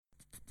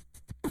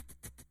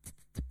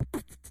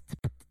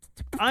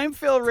I'm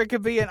Phil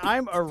Rickaby, and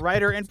I'm a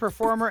writer and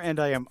performer, and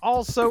I am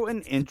also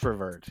an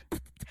introvert.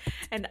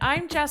 And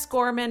I'm Jess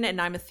Gorman,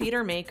 and I'm a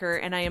theater maker,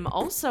 and I am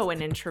also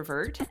an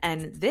introvert.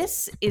 And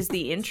this is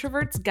the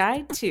Introvert's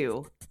Guide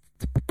to.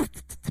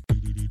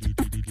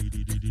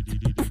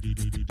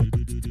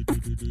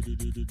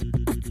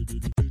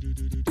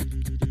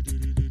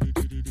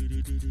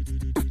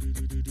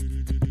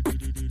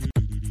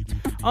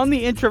 On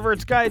the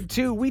Introvert's Guide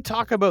to, we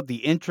talk about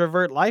the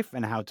introvert life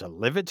and how to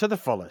live it to the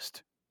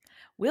fullest.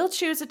 We'll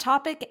choose a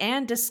topic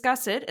and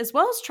discuss it, as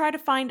well as try to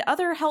find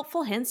other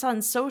helpful hints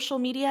on social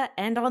media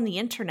and on the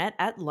internet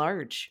at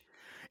large.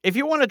 If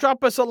you want to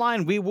drop us a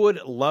line, we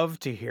would love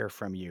to hear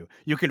from you.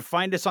 You can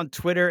find us on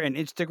Twitter and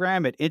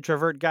Instagram at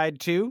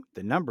introvertguide2,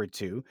 the number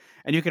 2,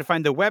 and you can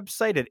find the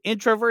website at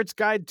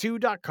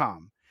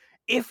introvertsguide2.com.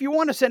 If you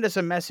want to send us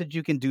a message,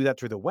 you can do that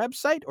through the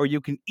website, or you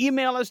can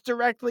email us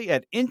directly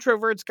at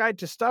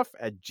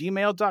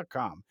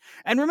introvertsguidetostuff@gmail.com.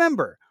 And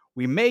remember,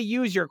 we may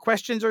use your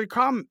questions or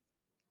comments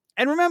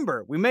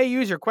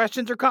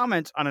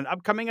on an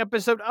upcoming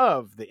episode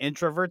of The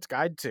Introvert's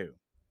Guide to.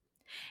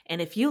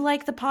 And if you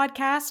like the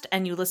podcast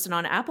and you listen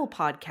on Apple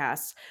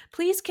Podcasts,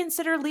 please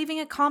consider leaving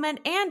a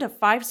comment and a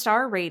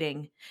 5-star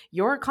rating.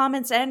 Your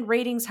comments and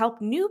ratings help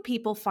new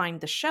people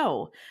find the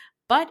show.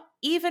 But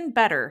even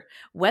better,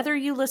 whether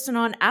you listen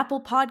on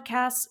Apple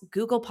Podcasts,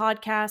 Google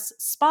Podcasts,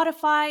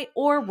 Spotify,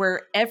 or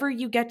wherever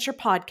you get your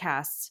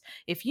podcasts,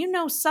 if you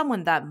know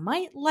someone that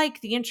might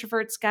like The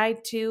Introvert's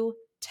Guide to,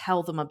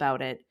 tell them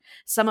about it.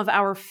 Some of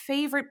our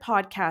favorite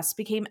podcasts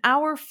became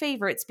our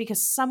favorites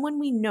because someone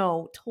we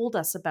know told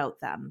us about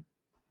them.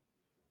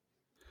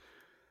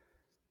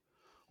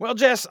 Well,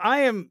 Jess, I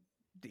am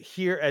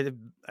here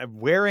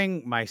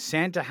wearing my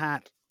Santa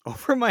hat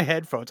over my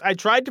headphones. I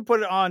tried to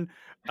put it on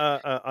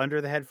under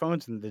the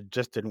headphones and it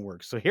just didn't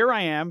work. So here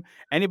I am.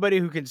 Anybody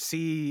who can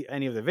see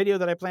any of the video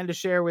that I plan to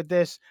share with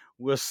this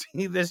will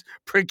see this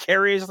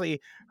precariously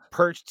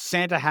perched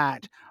Santa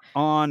hat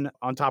on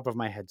top of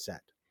my headset.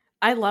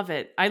 I love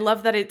it. I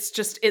love that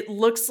it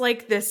looks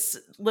like this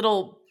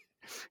little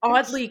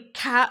odd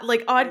cap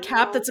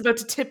that's about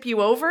to tip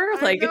you over.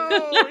 I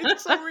know,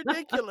 it's so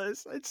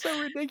ridiculous. It's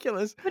so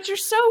ridiculous. But you're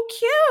so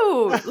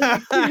cute.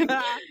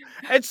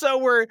 And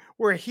so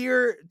we're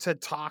here to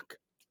talk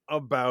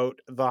about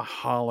the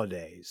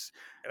holidays.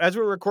 As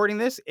we're recording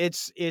this,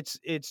 it's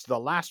the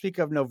last week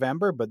of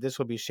November, but this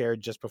will be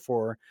shared just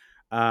before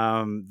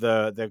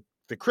the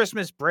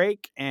Christmas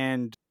break,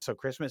 and so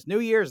Christmas, New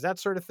Year's, that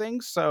sort of thing.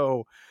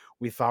 So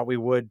we thought we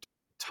would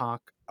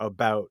talk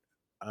about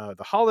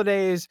the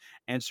holidays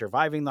and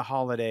surviving the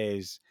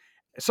holidays.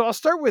 So I'll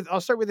start with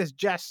this.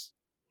 Jess,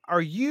 are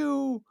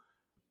you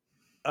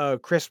a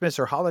Christmas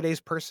or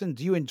holidays person?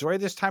 Do you enjoy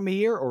this time of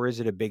year, or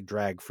is it a big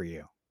drag for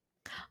you?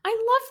 I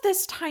love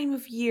this time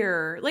of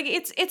year. Like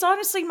it's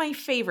honestly my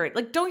favorite.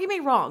 Like, don't get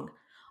me wrong.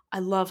 I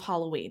love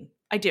Halloween.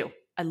 I do.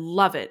 I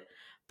love it.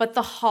 But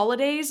the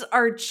holidays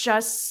are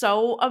just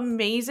so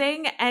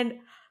amazing.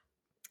 And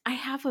I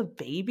have a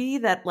baby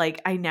that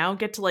I now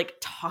get to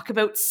talk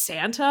about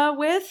Santa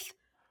with.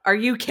 Are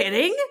you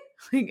kidding?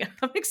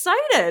 I'm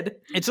excited.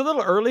 It's a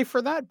little early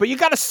for that, but you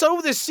got to sow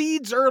the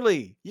seeds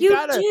early. You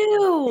got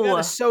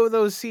to sow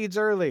those seeds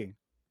early.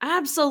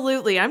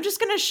 Absolutely. I'm just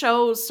going to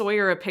show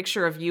Sawyer a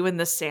picture of you in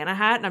the Santa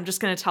hat, and I'm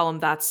just going to tell him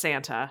that's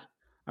Santa.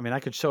 I mean, I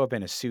could show up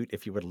in a suit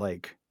if you would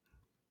like.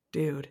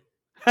 Dude.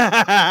 I'll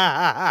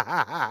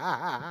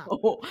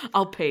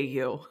pay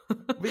you.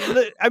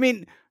 I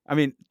mean,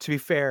 to be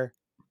fair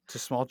to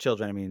small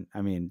children,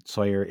 I mean,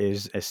 Sawyer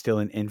is still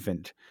an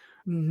infant.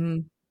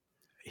 Mm-hmm.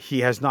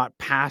 He has not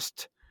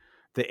passed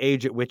the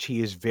age at which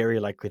he is very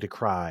likely to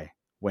cry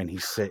when he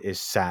is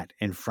sat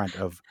in front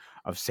of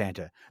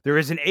Santa. There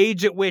is an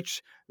age at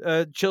which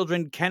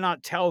children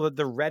cannot tell that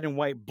the red and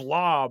white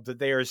blob that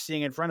they are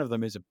seeing in front of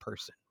them is a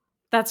person.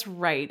 That's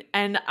right.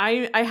 And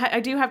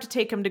I do have to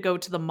take him to go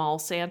to the mall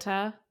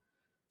Santa.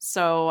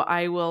 So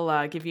I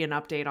will give you an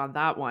update on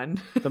that one.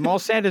 The mall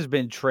Santa's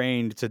been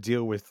trained to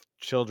deal with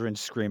children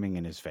screaming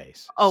in his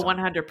face. Oh, so.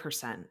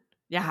 100%.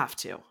 You have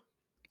to.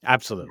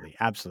 Absolutely.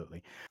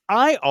 Absolutely.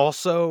 I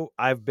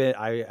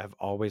have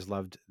always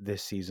loved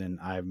this season.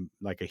 I'm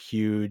like a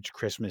huge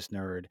Christmas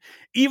nerd,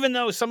 even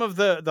though some of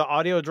the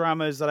audio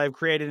dramas that I've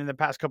created in the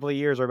past couple of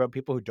years are about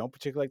people who don't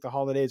particularly like the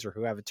holidays or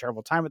who have a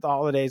terrible time with the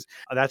holidays.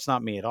 That's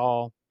not me at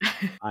all.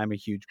 I'm a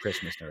huge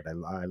Christmas nerd.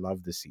 I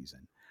love this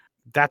season.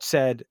 That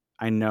said,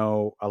 I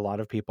know a lot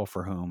of people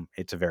for whom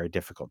it's a very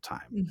difficult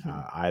time. Mm-hmm.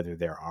 Either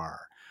there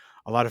are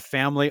a lot of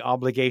family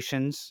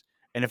obligations.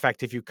 And in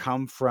fact, if you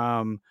come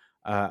from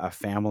a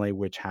family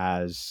which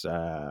has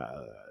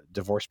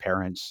divorced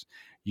parents,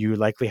 you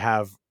likely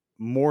have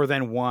more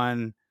than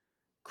one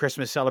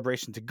Christmas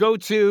celebration to go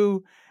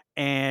to,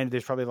 and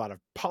there's probably a lot of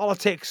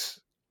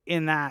politics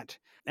in that.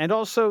 And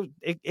also,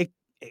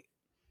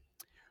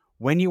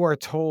 when you are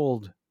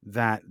told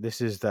that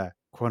this is the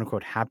quote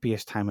unquote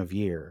happiest time of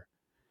year,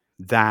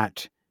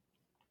 that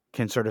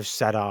can sort of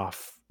set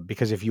off,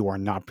 because if you are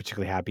not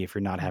particularly happy, if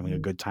you're not having a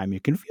good time, you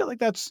can feel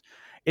like it's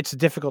a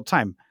difficult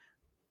time.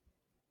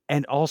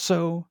 And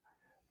also,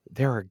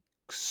 there are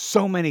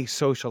so many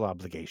social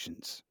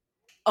obligations.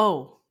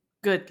 Oh,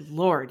 good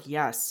Lord,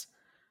 yes.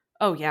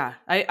 Oh, yeah.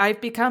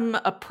 I've become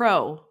a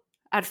pro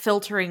at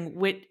filtering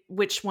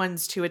which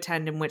ones to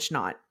attend and which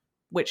not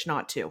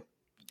to.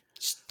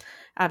 Just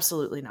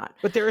absolutely not.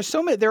 But there are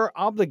so many. There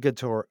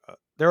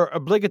are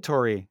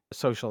obligatory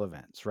social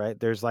events, right?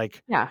 There's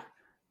like, Yeah.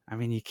 I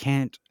mean, you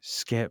can't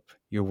skip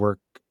your work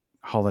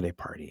holiday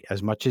party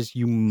as much as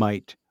you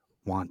might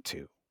want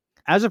to.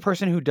 As a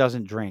person who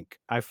doesn't drink,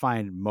 I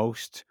find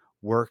most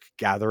work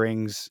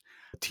gatherings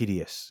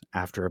tedious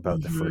after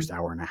about the Hmm. first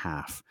hour and a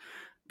half.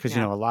 Because,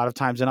 Yeah. a lot of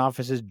times in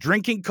offices,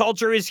 drinking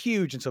culture is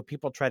huge. And so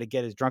people try to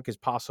get as drunk as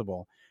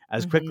possible,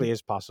 as Hmm. quickly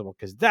as possible,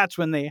 because that's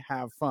when they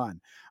have fun.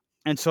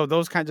 And so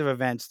those kinds of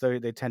events, they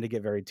tend to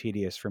get very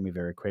tedious for me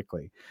very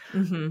quickly.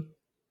 Hmm.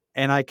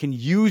 And I can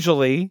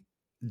usually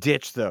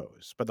ditch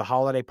those. But the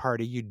holiday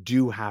party, you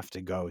do have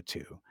to go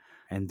to.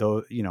 And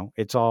though,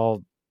 it's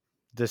all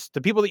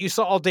the people that you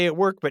saw all day at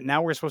work, but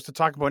now we're supposed to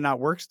talk about not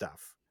work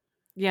stuff.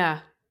 Yeah.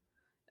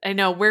 I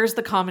know. Where's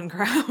the common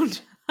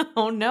ground?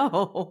 Oh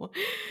no.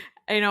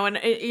 I know,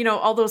 and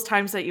all those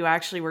times that you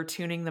actually were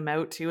tuning them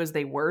out too, as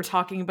they were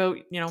talking about,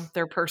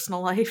 their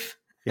personal life.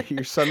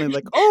 You're suddenly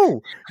like,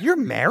 oh, you're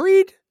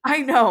married?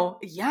 I know.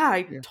 Yeah, I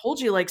Yeah. told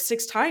you like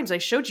 6 times. I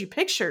showed you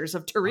pictures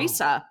of Oh,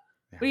 Teresa.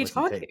 yeah, What I are you wasn't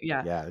talking? taking.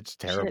 Yeah. Yeah, it's Shit,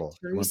 terrible.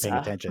 You weren't paying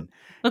Teresa. attention.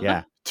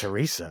 Yeah,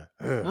 Teresa.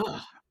 Ugh.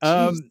 Oh,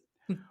 jeez.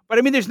 Um, but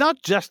I mean, there's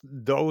not just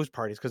those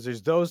parties, because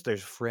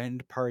there's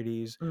friend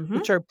parties, Mhm.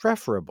 which are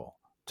preferable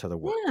to the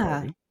work Yeah.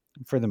 party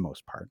for the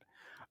most part.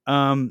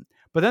 Um,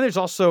 but then there's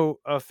also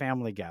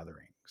family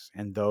gatherings,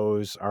 and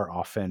those are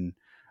often,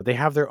 they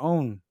have their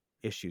own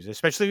issues,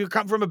 especially if you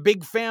come from a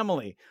big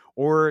family,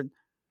 or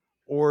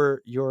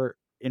you're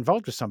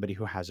involved with somebody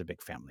who has a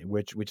big family,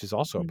 which is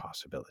also a Mhm.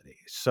 possibility.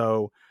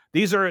 So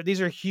these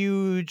are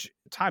huge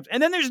times.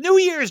 And then there's New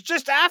Year's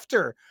just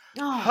after.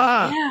 Oh,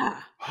 Ha.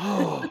 yeah.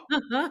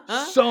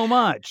 Oh, so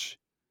much.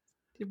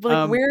 Like,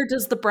 Um, where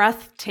does the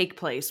breath take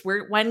place?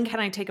 When can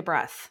I take a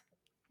breath?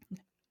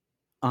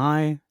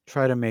 I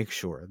try to make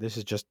sure this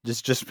is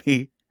just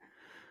me.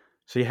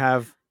 So you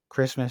have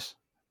Christmas,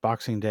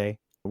 Boxing Day.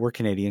 We're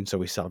Canadian, so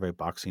we celebrate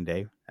Boxing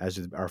Day, as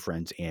do our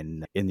friends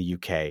in the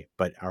UK.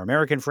 But our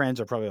American friends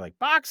are probably like,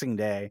 Boxing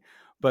Day,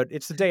 but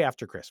it's the day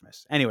after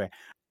Christmas. Anyway,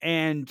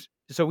 and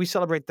so we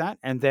celebrate that,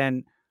 and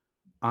then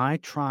I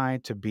try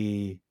to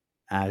be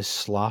as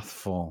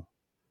slothful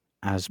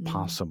as Mm.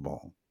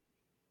 possible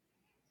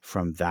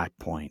from that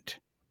point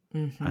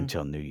Mhm.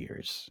 until New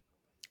Year's.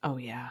 Oh,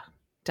 yeah.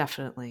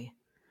 Definitely.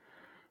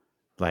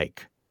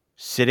 Like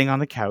sitting on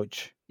the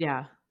couch,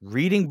 Yeah.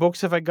 reading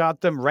books if I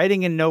got them,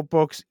 writing in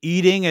notebooks,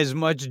 eating as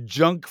much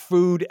junk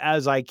food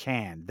as I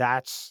can.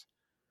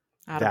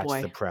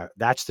 Attaboy.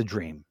 That's the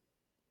dream.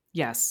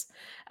 Yes.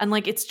 And,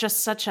 like, it's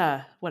just such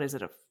a what is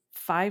it, a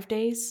 5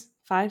 days?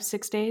 5,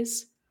 6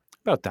 days?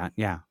 About that.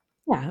 Yeah.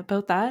 Yeah,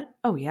 about that.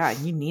 Oh, yeah,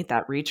 and you need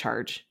that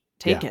recharge.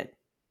 Take Yeah. it.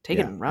 Take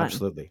it Yeah. and run.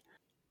 Absolutely.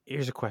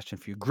 Here's a question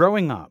for you.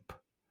 Growing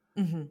up,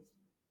 Mhm.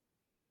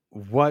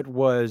 what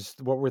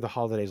were the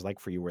holidays like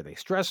for you? Were they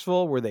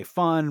stressful? Were they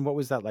fun? What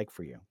was that like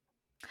for you?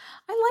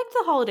 I liked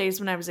the holidays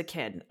when I was a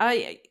kid.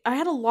 I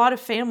had a lot of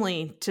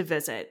family to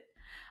visit,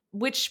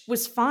 which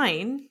was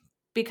fine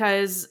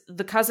because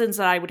the cousins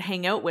that I would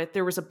hang out with,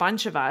 there was a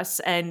bunch of us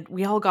and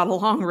we all got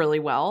along really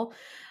well.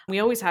 We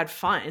always had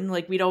fun.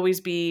 Like we'd always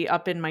be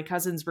up in my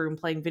cousin's room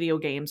playing video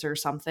games or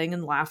something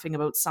and laughing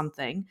about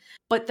something.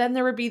 But then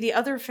there would be the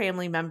other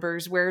family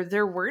members where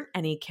there weren't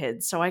any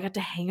kids. So I got to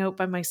hang out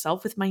by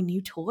myself with my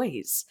new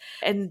toys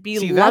and be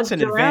See, that's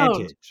lugged an around.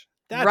 advantage.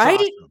 That's Right?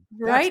 awesome.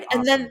 That's Right?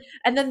 And then awesome.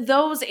 and then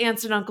those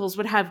aunts and uncles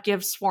would have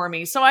gifts for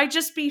me. So I'd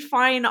just be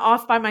fine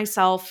off by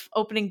myself,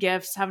 opening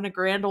gifts, having a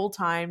grand old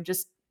time,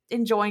 just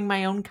enjoying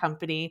my own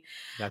company.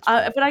 That's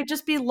But perfect. I'd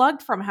just be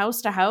lugged from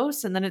house to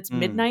house, and then it's Mm.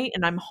 midnight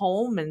and I'm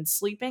home and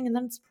sleeping, and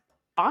then it's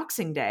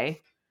Boxing Day.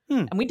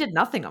 Hmm. And we did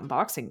nothing on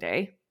Boxing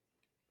Day.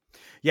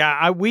 Yeah,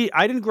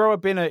 I didn't grow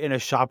up in a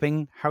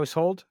shopping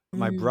household.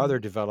 My Mm. brother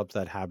developed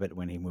that habit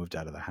when he moved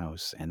out of the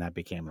house, and that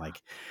became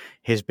like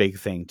his big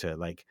thing to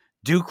like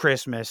do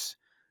Christmas,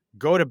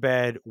 go to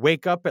bed,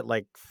 wake up at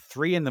like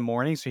 3 in the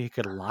morning so he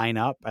could line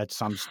up at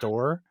some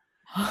store,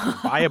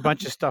 buy a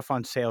bunch of stuff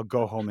on sale,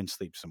 go home and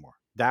sleep some more.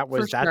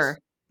 For That's sure.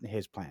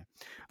 his plan.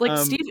 Like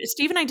Um,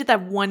 Steve and I did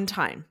that one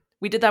time.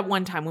 We did that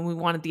one time when we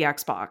wanted the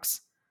Xbox.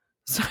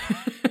 So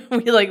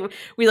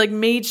we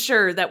made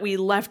sure that we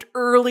left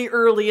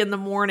early in the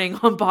morning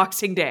on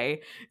Boxing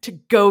Day to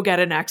go get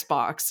an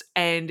Xbox,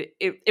 and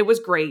it was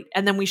great.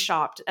 And then we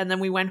shopped, and then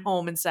we went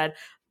home and said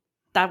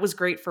that was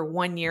great for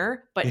 1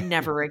 year, but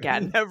never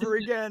again. never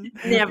again,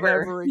 Never.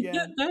 never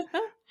again.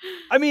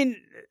 I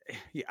mean,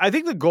 I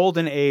think the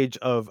golden age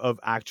of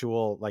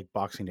actual like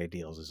Boxing Day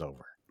deals is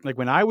over. Like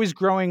when I was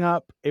growing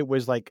up, it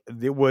was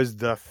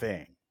the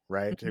thing,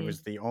 right? It Mhm.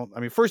 was the only.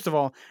 I mean, first of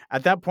all,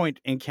 at that point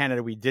in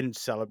Canada, we didn't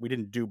sell it. We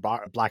didn't do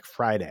Black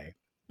Friday,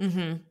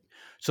 Mhm.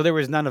 so there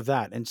was none of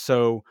that. And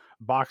so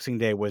Boxing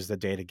Day was the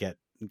day to get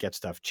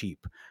stuff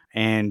cheap.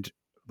 And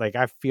like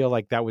I feel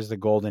like that was the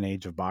golden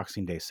age of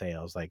Boxing Day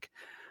sales. Like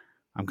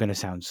I'm going to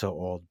sound so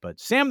old, but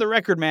Sam the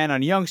Record Man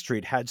on Yonge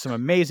Street had some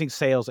amazing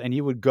sales, and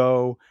you would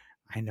go.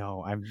 I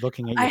know, I'm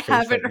looking at I your face right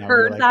haven't now, and you're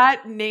heard like,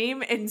 that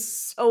name in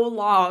so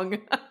long.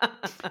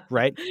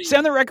 right?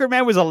 Sam the Record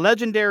Man was a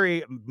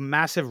legendary,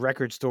 massive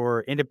record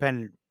store,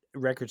 independent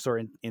record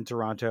store in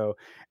Toronto,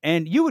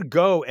 and you would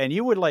go and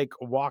you would like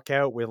walk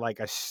out with like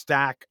a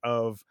stack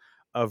of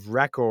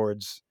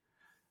records.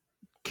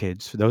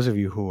 Kids, for those of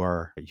you who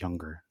are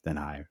younger than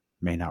I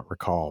may not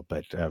recall,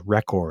 but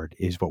record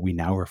is what we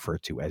now refer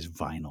to as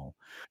vinyl,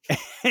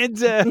 and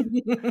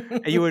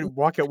you would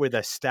walk out with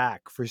a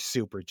stack for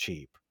super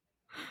cheap.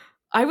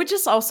 I would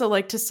just also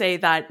like to say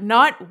that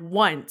not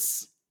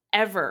once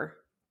ever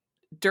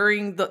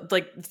during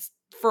the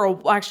for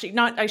a actually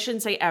not I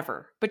shouldn't say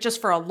ever, but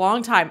just for a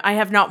long time, I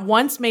have not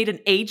once made an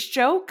age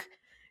joke.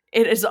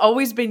 It has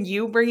always been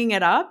you bringing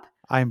it up.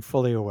 I'm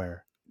fully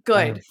aware.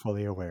 I am Good,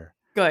 fully aware.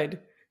 good.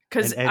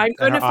 Because And I'm and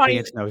going to our find,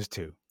 audience knows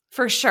too.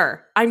 for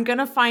sure, I'm going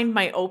to find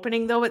my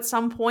opening though at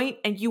some point,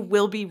 and you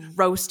will be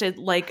roasted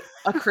like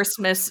a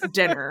Christmas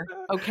dinner.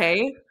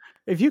 Okay.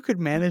 If you could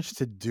manage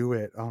to do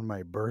it on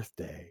my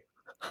birthday,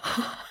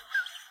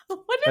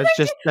 What did I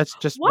do? that's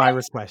just my What?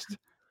 request.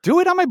 Do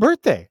it on my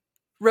birthday.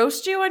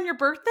 Roast you on your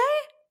birthday?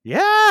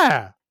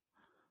 Yeah.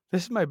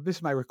 This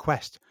is my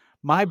request.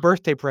 My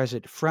birthday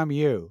present from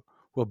you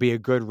will be a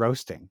good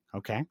roasting,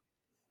 okay?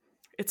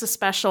 It's a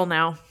special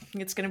now.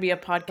 It's going to be a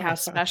podcast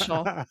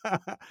special.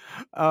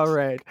 All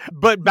right.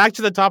 But back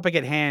to the topic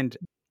at hand.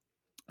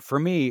 For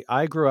me,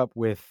 I grew up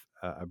with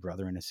a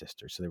brother and a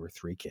sister, so there were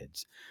 3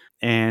 kids.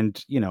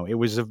 And, you know, it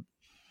was a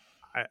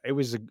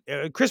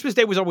Christmas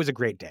Day was always a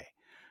great day.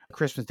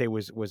 Christmas Day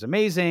was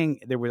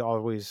amazing. There was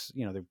always,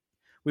 you know,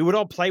 we would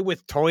all play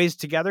with toys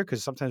together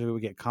because sometimes we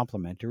would get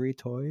complimentary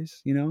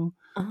toys, you know,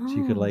 so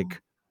you could Oh.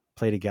 like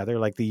play together.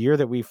 Like the year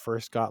that we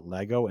first got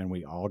Lego and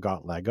we all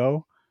got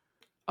Lego.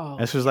 Oh,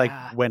 This was like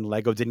yeah. when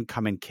Lego didn't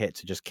come in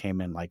kits; it just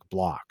came in like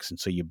blocks, and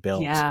so you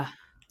built. Yeah.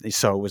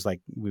 So it was like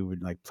we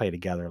would like play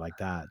together like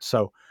that.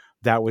 So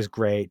that was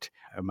great.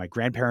 My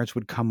grandparents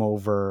would come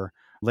over.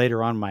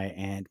 Later on, my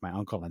aunt, my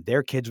uncle, and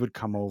their kids would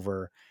come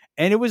over,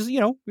 and it was, you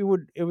know,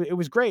 it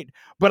was great.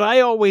 But I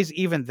always,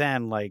 even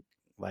then, like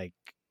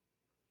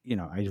you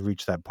know, I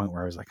reached that point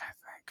where I was like, I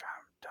think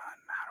I'm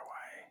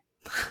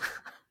done. How do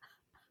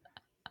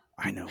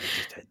I know we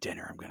just had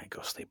dinner. I'm gonna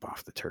go sleep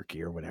off the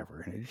turkey or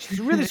whatever. And it just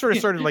really sort of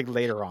started like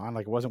later on.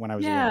 Like it wasn't when I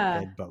was a little Yeah.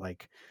 kid, but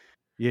like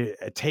you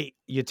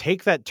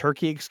take that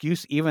turkey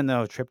excuse, even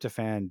though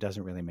tryptophan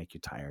doesn't really make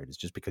you tired. It's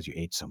just because you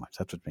ate so much.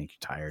 That's what makes you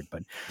tired.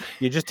 But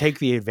you just take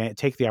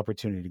the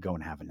opportunity to go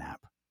and have a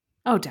nap.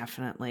 Oh,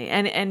 definitely.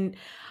 And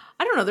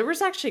I don't know, there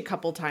was actually a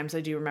couple times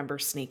I do remember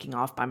sneaking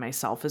off by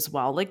myself as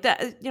well. Like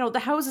that, the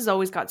house has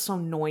always got so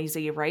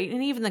noisy, right?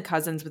 And even the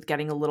cousins with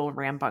getting a little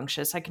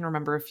rambunctious. I can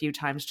remember a few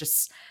times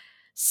just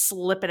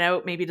slipping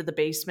out maybe to the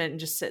basement and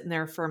just sitting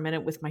there for a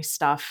minute with my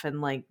stuff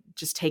and like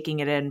just taking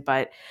it in.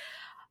 But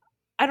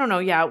I don't know.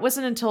 Yeah, it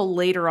wasn't until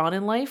later on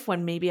in life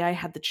when maybe I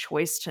had the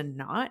choice to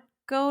not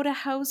go to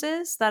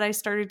houses that I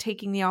started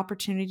taking the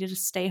opportunity to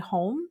stay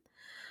home.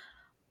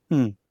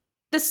 Hmm.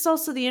 This is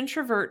also the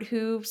introvert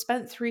who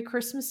spent 3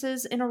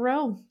 Christmases in a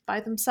row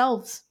by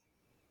themselves.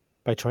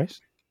 By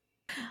choice.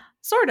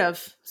 Sort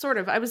of, sort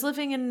of. I was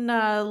living in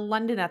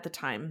London at the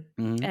time,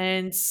 Mm-hmm.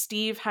 and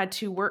Steve had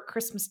to work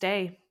Christmas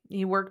Day.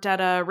 He worked at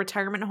a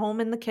retirement home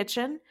in the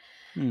kitchen,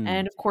 Hmm.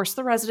 and of course,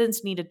 the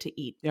residents needed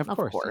to eat. Yeah, of Of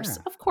course. course,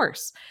 Yeah. of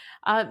course.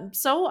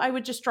 So I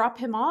would just drop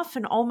him off,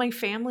 and all my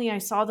family, I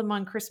saw them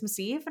on Christmas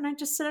Eve, and I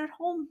just sit at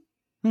home,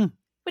 Hmm.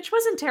 which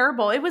wasn't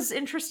terrible. It was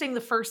interesting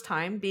the first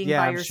time being Yeah,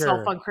 by I'm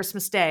yourself sure. on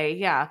Christmas Day.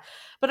 Yeah.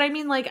 But I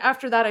mean, like,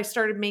 after that, I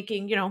started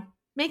making,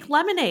 make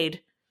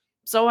lemonade.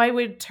 So I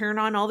would turn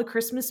on all the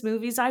Christmas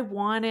movies I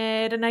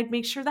wanted, and I'd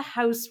make sure the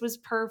house was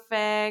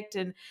perfect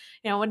and,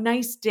 a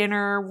nice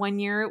dinner. One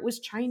year it was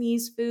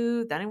Chinese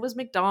food, then it was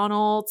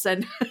McDonald's,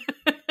 and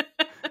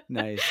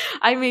Nice.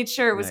 I made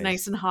sure it was Nice.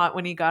 nice and hot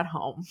when he got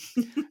home.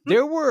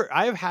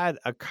 I've had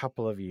a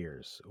couple of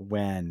years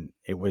when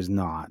it was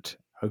not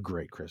a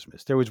great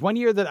Christmas. There was one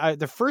year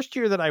the first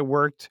year that I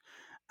worked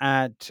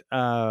at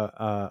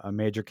a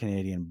major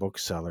Canadian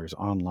bookseller's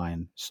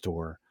online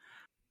store.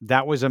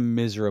 That was a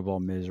miserable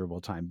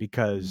time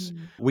because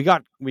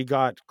Mm. we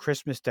got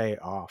Christmas Day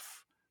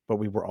off, but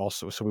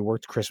so we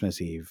worked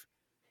Christmas Eve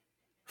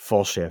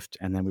full shift,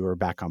 and then we were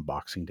back on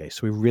Boxing Day.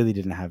 So we really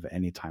didn't have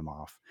any time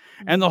off.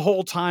 And the Mm.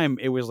 whole time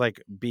it was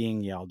like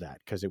being yelled at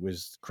because it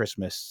was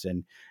Christmas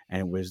and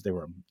there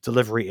were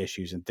delivery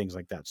issues and things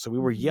like that. So we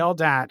were Mhm.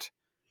 yelled at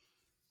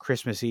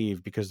Christmas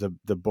Eve because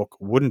the book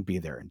wouldn't be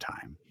there in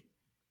time.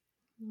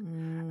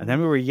 And then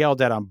Mm. we were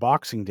yelled at on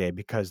Boxing Day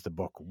because the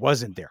book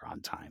wasn't there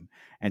on time.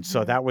 And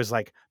so Mhm. that was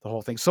like the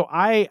whole thing. So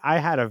I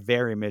had a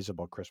very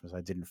miserable Christmas.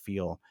 I didn't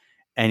feel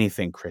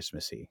anything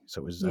Christmassy.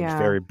 So I was Yeah.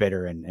 very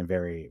bitter and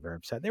very, very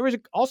upset. There was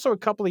also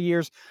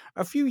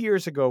a few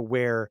years ago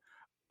where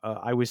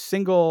I was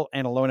single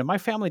and alone, and my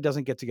family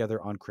doesn't get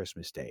together on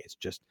Christmas Day. It's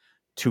just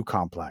too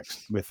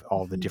complex with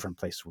all the Mhm. different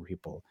places where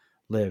people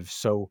live.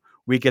 So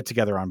we get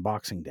together on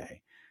Boxing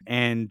Day.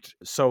 And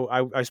so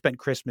I spent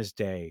Christmas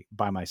Day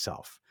by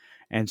myself.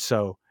 And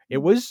so it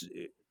was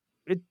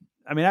it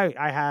I mean,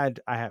 I had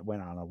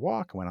went on a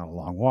walk, went on a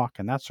long walk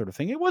and that sort of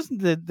thing. It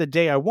wasn't the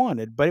day I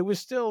wanted, but it was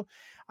still,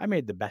 I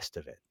made the best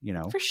of it,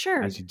 For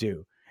sure. as you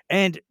do.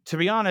 And to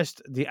be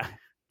honest,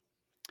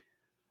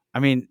 I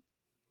mean,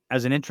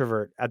 as an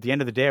introvert, at the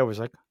end of the day, I was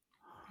like,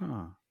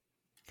 huh,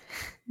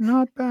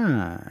 not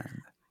bad.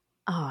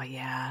 Oh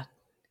yeah.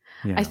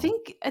 You I know,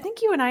 think I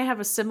think you and I have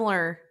a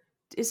similar.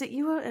 Is it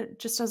you?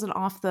 Just as an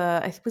off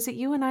the, was it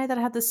you and I that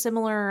had the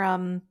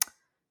similar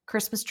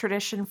Christmas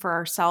tradition for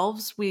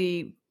ourselves?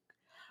 We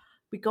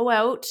go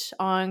out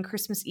on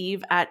Christmas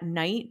Eve at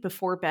night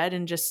before bed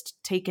and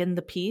just take in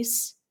the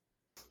peace.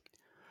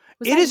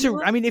 Was it that is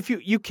you? I mean, if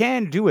you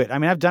can do it. I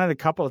mean, I've done it a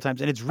couple of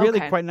times and it's really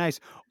Okay. quite nice.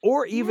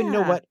 Or even, you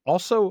know Yeah. what?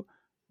 Also,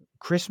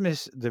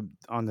 Christmas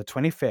on the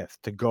 25th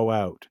to go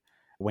out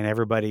when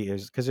everybody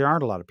is, because there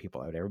aren't a lot of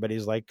people out.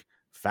 Everybody's like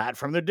fat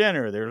from their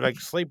dinner. They're like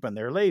sleeping.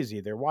 They're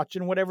lazy. They're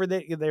watching whatever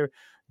they're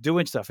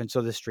doing stuff, and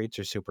so the streets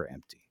are super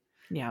empty.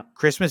 Yeah.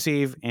 Christmas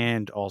Eve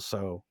and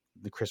also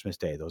the Christmas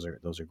Day. Those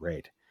are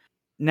great.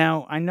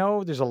 Now I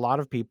know there's a lot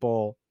of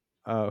people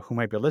who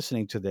might be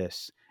listening to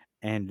this,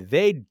 and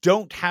they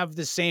don't have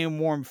the same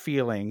warm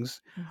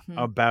feelings Mm-hmm.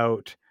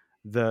 about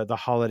the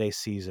holiday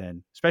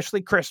season,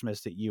 especially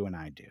Christmas, that you and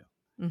I do.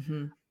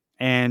 Mm-hmm.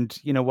 And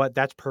you know what?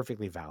 That's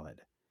perfectly valid.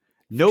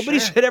 For Nobody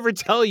sure. should ever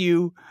tell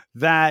you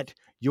that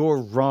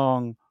you're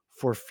wrong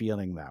for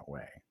feeling that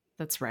way.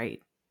 That's right.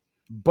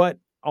 But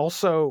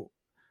also,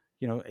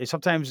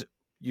 sometimes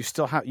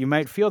you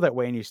might feel that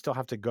way and you still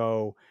have to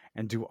go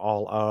and do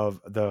all of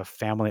the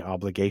family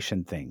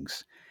obligation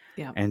things.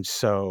 Yeah. And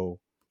so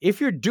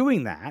if you're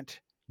doing that,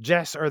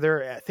 Jess, are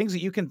there things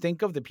that you can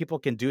think of that people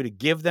can do to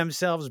give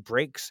themselves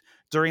breaks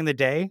during the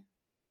day?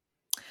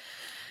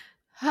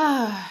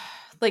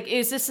 Like,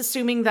 is this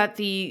assuming that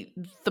the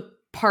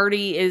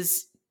party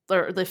is,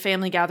 or the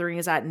family gathering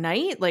is at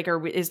night? Like,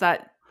 or is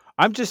that?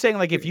 I'm just saying,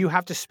 like, if you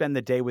have to spend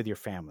the day with your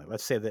family,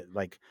 let's say that,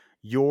 like,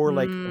 you're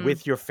like Mm,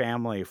 with your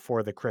family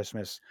for the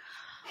Christmas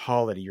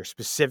holiday, you're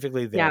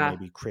specifically there, yeah.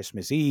 maybe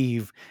Christmas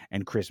Eve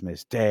and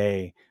Christmas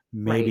Day,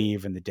 maybe Right.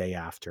 even the day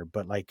after.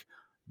 But like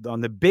on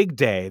the big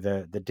day,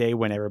 the day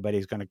when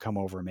everybody's going to come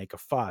over and make a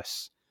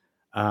fuss,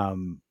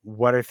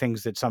 what are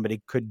things that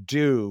somebody could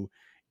do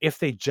if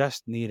they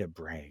just need a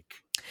break?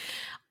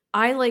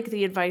 I like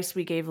the advice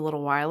we gave a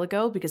little while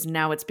ago because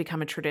now it's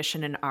become a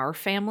tradition in our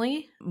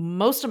family.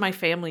 Most of my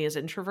family is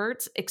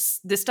introverts.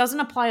 This doesn't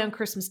apply on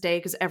Christmas Day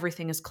because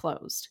everything is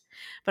closed.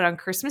 But on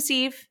Christmas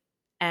Eve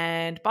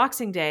and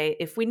Boxing Day,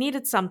 if we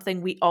needed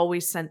something, we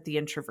always sent the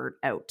introvert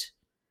out.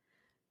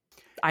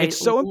 It's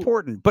so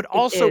important, but It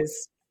also,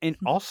 is. and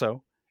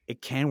also,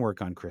 it can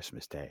work on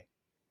Christmas Day.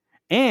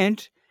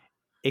 And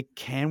it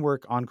can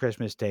work on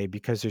Christmas Day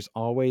because there's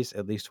always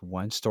at least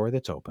one store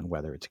that's open,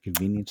 whether it's a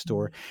convenience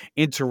store. Mm.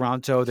 In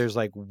Toronto, there's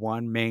like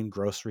one main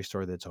grocery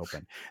store that's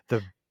open.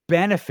 The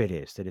benefit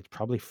is that it's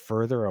probably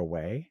further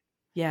away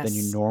than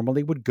you Yes.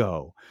 normally would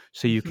go,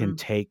 so you can Mhm.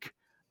 take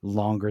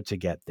longer to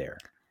get there.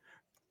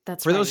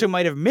 That's For those right. who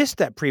might have missed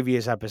that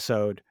previous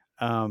episode,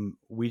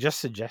 we just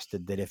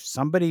suggested that if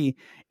somebody's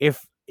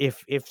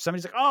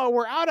like, "Oh,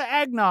 we're out of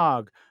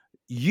eggnog,"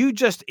 you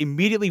just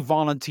immediately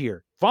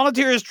volunteer.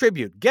 Volunteer as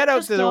tribute. Get out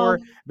Just the door.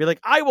 go. Be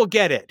like, "I will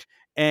get it,"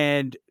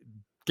 and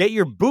get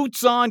your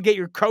boots on, get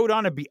your coat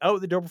on, and be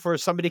out the door before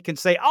somebody can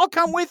say, "I'll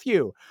come with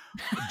you."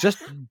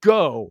 Just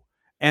go,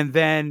 and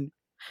then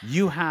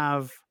you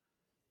have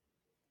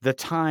the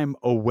time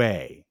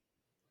away.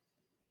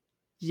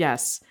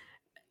 Yes.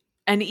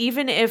 And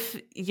even if,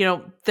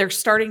 they're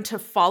starting to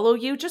follow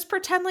you, just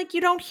pretend like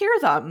you don't hear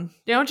them.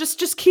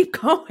 Just keep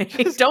going.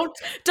 Just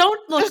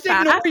Don't look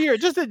back.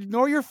 just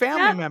ignore your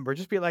family Yeah, member.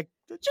 Just be like,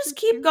 just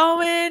keep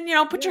going,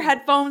 put your yeah.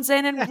 headphones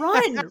in and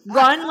run.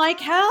 Run like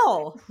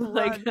hell.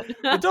 Like Run,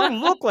 but don't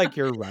look like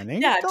you're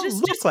running. yeah, Don't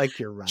just look like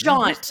you're running. Just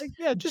jaunt. like,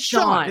 yeah, just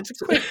jaunt. Jaunt.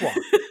 It's a quick walk.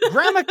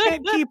 Grandma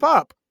can't keep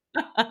up.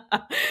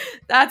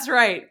 That's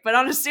right. But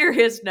on a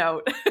serious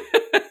note,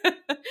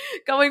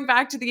 going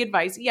back to the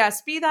advice,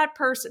 yes, be that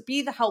person,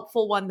 be the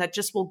helpful one that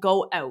just will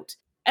go out.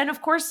 And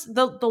of course,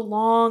 the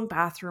long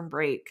bathroom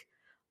break.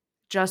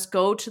 Just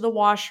go to the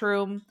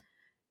washroom,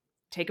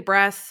 take a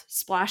breath,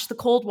 splash the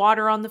cold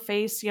water on the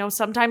face.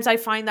 Sometimes I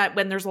find that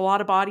when there's a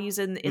lot of bodies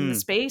in the Mm,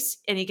 space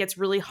and it gets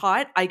really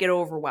hot, I get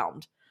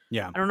overwhelmed.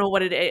 yeah. I don't know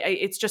what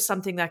it's just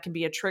something that can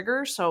be a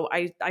trigger. So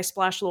I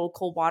splash a little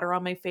cold water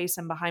on my face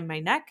and behind my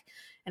neck,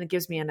 and it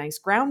gives me a nice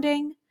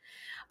grounding.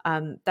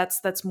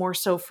 That's more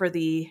so for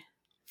the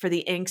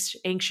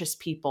anxious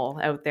people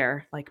out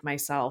there like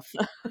myself.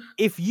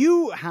 If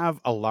you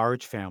have a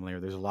large family or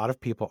there's a lot of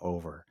people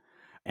over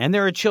and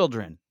there are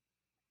children,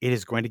 it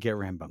is going to get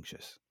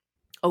rambunctious.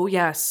 Oh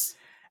yes.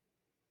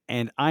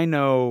 And I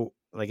know,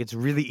 like, it's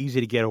really easy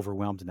to get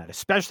overwhelmed in that,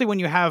 especially when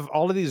you have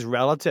all of these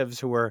relatives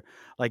who are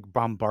like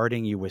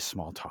bombarding you with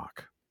small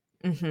talk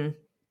Mm-hmm.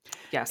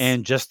 Yes.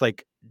 and just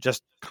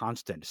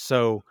constant.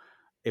 So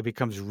it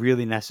becomes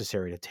really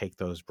necessary to take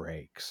those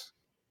breaks.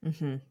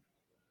 Mm-hmm.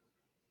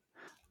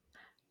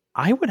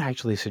 I would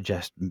actually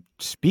suggest,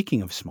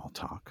 speaking of small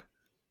talk,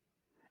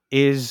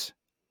 is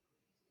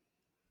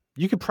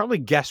you could probably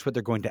guess what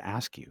they're going to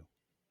ask you.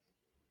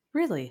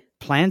 Really?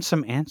 Plan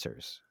some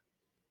answers.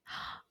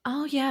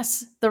 Oh,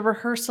 yes, the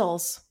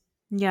rehearsals.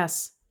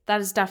 Yes,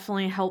 that is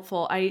definitely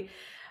helpful.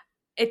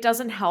 It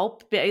doesn't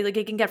help, but like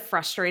it can get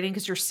frustrating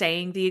because you're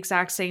saying the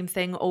exact same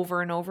thing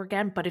over and over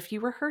again. But if you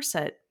rehearse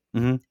it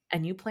Mm-hmm.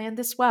 and you plan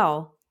this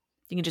well,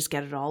 you can just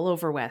get it all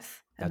over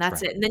with. And That's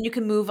that's right. it. And then you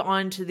can move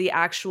on to the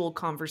actual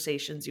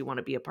conversations you want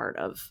to be a part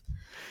of.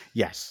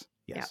 Yes.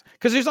 Yeah. Yes.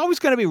 Because there's always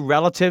going to be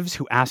relatives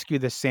who ask you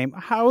the same,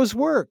 how's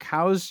work?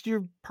 How's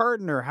your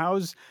partner?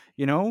 How's,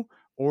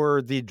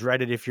 or the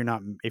dreaded if you're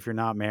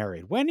not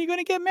married. When are you going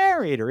to get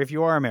married? Or if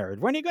you are married,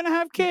 when are you going to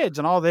have kids?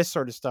 And all this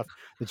sort of stuff.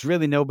 That's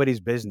really nobody's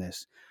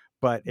business.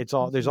 But there's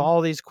Mhm.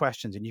 all these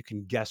questions and you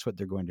can guess what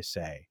they're going to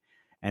say.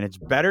 And it's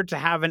better to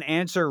have an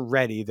answer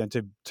ready than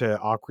to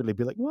awkwardly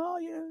be like, well,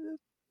 yeah,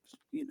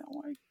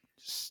 I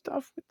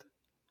stuff with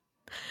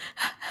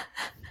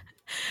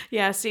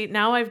Yeah, see,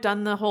 now I've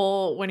done the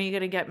whole when are you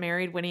going to get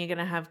married? When are you going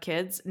to have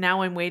kids?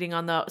 Now I'm waiting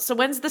on so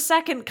when's the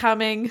second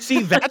coming?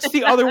 See, that's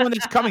the other one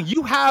that's coming.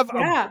 You have a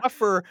Yeah.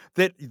 buffer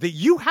that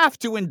you have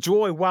to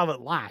enjoy while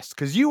it lasts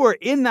because you are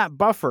in that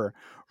buffer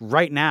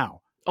right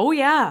now. Oh,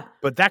 yeah.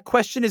 But that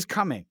question is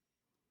coming.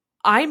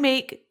 I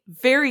make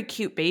very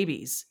cute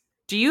babies.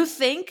 Do you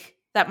think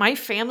that my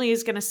family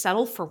is going to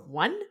settle for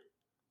one?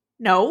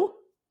 No.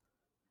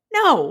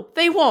 No,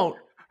 they won't.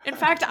 In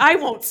fact, I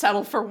won't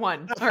settle for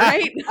one. All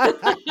right.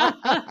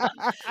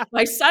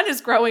 My son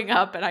is growing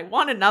up and I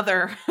want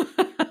another.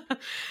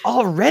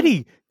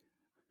 Already.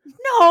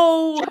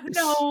 No, Yes.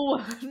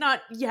 no,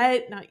 not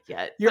yet. Not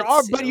yet. But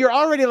But soon. you're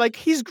already like,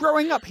 he's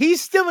growing up.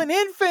 He's still an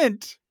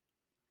infant.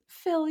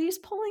 Phil, he's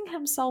pulling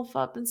himself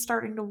up and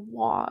starting to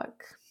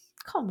walk.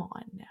 Come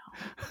on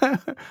now.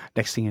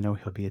 Next thing you know,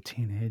 he'll be a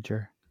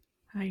teenager.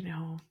 I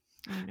know.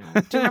 I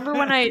know. Do you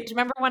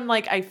remember when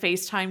like I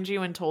FaceTimed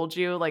you and told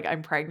you like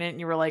I'm pregnant and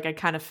you were like, I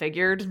kind of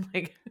figured?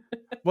 Like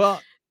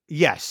Well,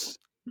 yes.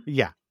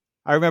 Yeah.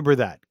 I remember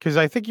that because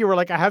I think you were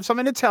like, I have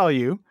something to tell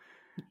you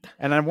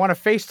and I want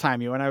to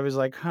FaceTime you. And I was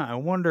like, I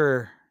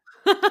wonder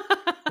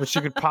what she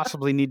could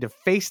possibly need to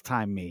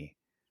FaceTime me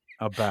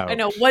I about.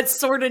 know. What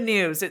sort of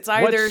news? It's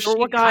either she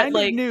What got kind of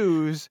like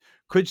news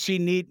could she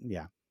need?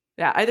 Yeah.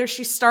 yeah, either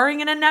she's starring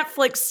in a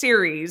Netflix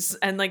series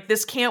and like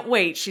this can't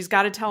wait. She's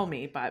got to tell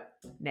me, but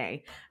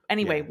nay.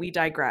 Anyway, Yeah. we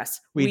digress.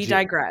 We We do.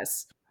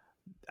 digress.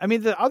 I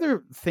mean, the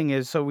other thing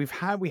is, so we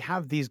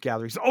have these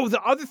galleries. Oh,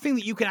 the other thing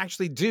that you can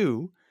actually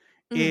do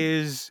Mm.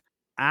 is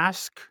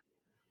ask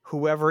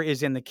whoever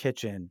is in the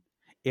kitchen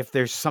if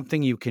there's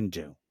something you can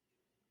do.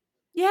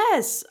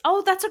 Yes.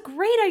 Oh, that's a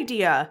great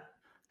idea.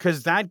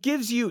 Because that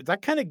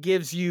kind of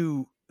gives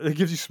you, it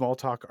gives you small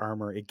talk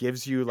armor. It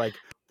gives you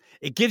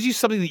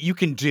something that you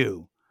can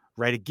do,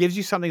 right? It gives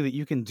you something that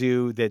you can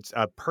do that's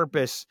a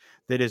purpose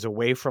that is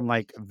away from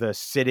like the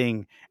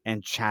sitting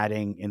and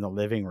chatting in the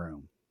living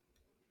room.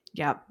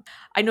 Yeah.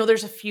 I know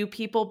there's a few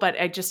people, but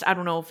I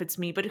don't know if it's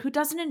me, but who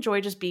doesn't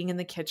enjoy just being in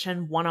the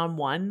kitchen one on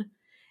one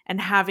and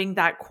having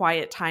that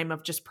quiet time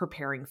of just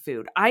preparing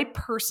food? I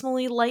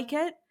personally like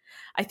it.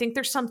 I think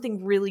there's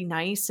something really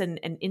nice and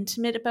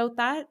intimate about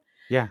that.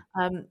 Yeah.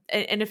 And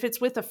if it's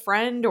with a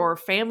friend or a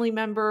family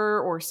member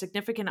or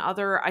significant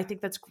other, I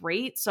think that's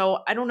great. So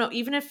I don't know,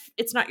 even if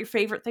it's not your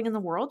favorite thing in the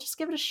world, just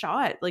give it a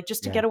shot. Like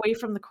just to Yeah. get away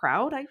from the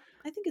crowd. I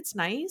think it's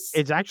nice.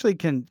 It's actually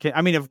can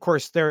I mean, of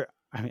course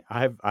I mean,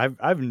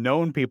 I've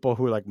known people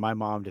who like my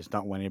mom does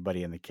not want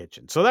anybody in the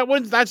kitchen. So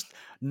that's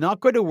not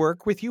going to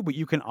work with you, but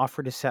you can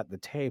offer to set the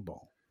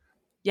table,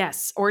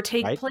 Yes. Or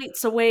take right?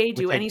 plates away, We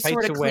do any take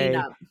sort plates of away,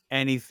 cleanup.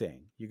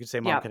 anything. You could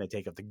say, Mom, Yeah. can I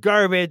take up the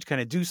garbage? Can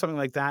I do something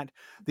like that?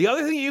 The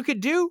other thing you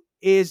could do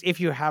is if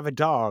you have a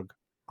dog,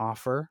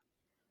 offer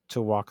to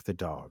walk the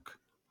dog.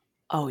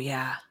 Oh,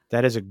 yeah.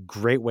 That is a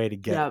great way to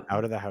get Yep.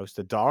 out of the house.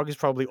 The dog is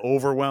probably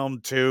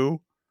overwhelmed too.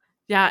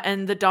 Yeah,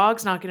 and the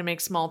dog's not going to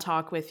make small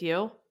talk with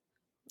you.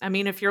 I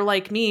mean, if you're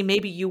like me,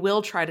 maybe you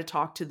will try to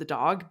talk to the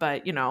dog,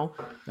 but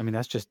I mean,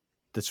 that's just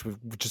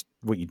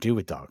what you do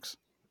with dogs.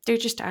 they're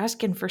just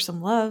asking for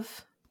some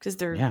love because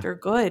Yeah. they're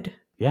good.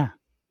 Yeah.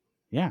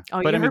 Yeah.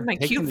 Oh, But I you heard mean,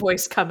 my cute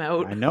voice come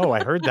out. I know,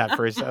 I heard that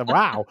first.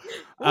 Wow.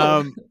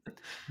 Ooh,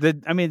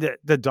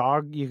 The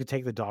dog, you could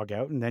take the dog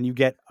out and then you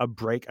get a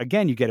break.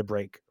 Again, you get a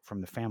break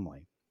from the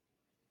family.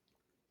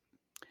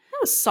 that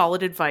was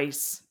solid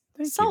advice.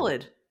 Thank you.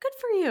 Solid. Good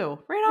for you.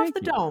 Right off Thank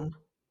the you. dome.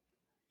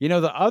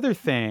 The other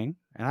thing,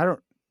 and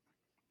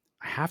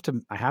I have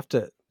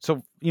to,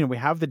 so, we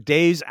have the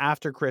days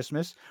after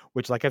Christmas,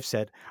 which, like I've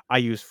said, I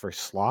use for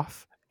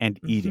sloth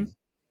and Mhm. eating.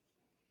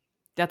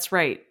 That's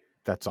right.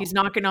 That's all. He's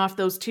knocking off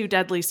those two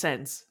deadly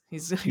sins.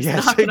 He's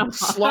Yes, knocking them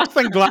sloth off.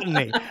 and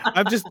gluttony.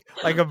 I'm just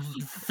like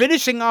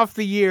finishing off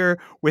the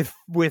year with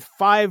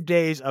 5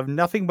 days of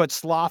nothing but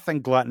sloth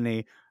and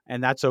gluttony,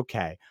 and that's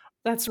okay.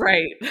 That's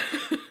right.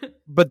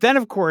 But then,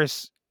 of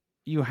course,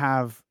 you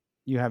have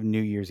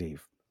New Year's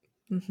Eve,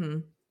 Hmm.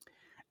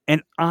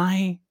 and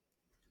I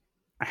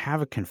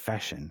have a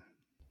confession.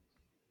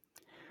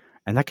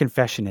 And that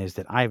confession is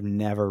that I've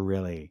never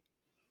really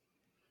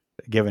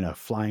given a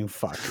flying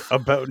fuck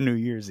about New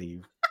Year's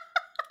Eve.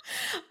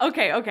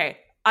 Okay.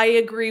 I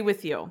agree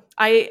with you.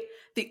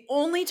 The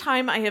only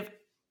time I have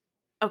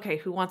okay,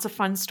 who wants a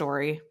fun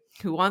story?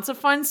 Who wants a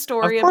fun Of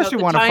story course about we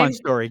the want a fun time?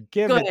 story.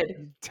 Give it.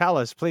 Good. Tell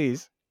us,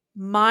 please.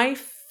 My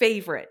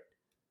favorite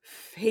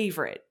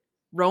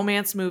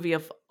romance movie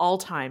of all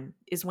time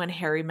is When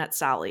Harry Met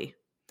Sally.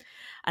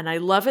 And I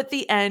love at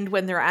the end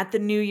when they're at the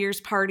New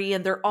Year's party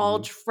and they're all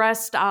Mhm.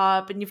 dressed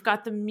up and you've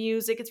got the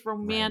music. It's Right.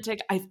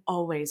 romantic. I've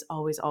always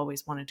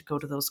wanted to go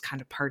to those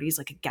kind of parties,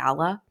 like a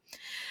gala.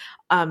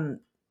 Um,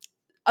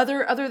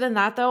 other than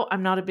that, though,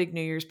 I'm not a big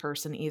New Year's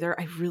person either.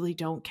 I really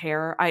don't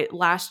care. I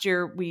last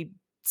year we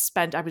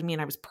spent. I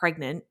was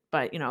pregnant,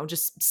 but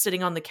just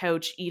sitting on the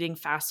couch eating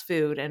fast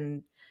food,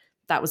 and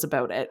that was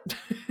about it.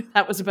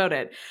 That was about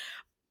it.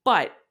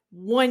 But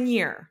one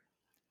year,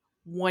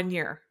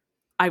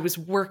 I was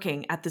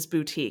working at this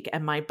boutique,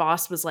 and my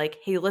boss was like,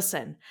 "Hey,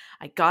 listen,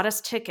 I got us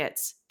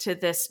tickets to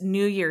this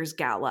New Year's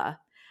gala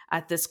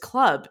at this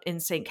club in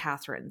St.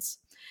 Catharines.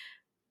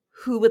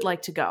 Who would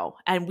like to go?"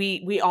 And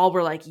we all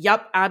were like,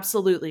 "Yep,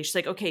 absolutely." She's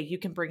like, "Okay, you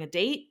can bring a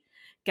date,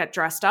 get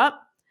dressed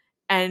up,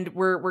 and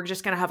we're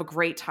just gonna have a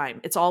great time.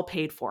 It's all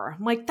paid for."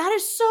 I'm like, "That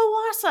is so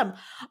awesome."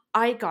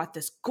 I got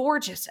this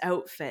gorgeous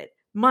outfit.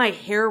 My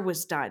hair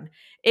was done.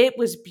 It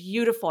was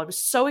beautiful. I was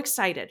so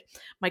excited.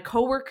 My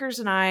coworkers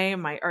and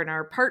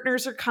our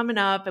partners are coming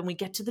up, and we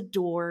get to the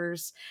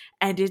doors,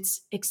 and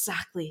it's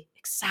exactly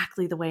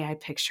the way I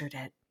pictured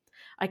it.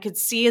 I could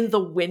see in the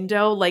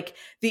window like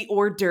the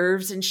hors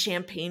d'oeuvres and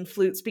champagne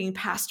flutes being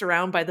passed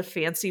around by the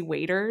fancy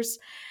waiters.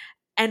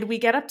 And we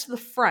get up to the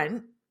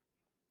front,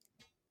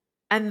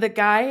 and the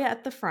guy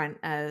at the front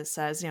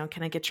says,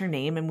 "Can I get your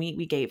name?" And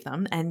we gave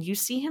them. And you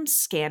see him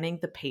scanning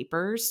the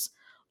papers.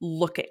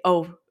 Look at,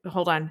 oh,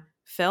 hold on.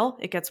 Phil,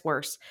 it gets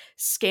worse.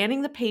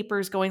 Scanning the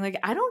papers, going like,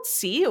 "I don't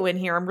see you in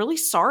here. I'm really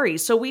sorry."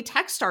 So we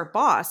text our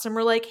boss and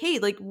we're like, "Hey,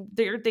 like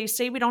they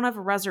say we don't have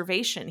a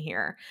reservation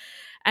here."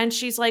 And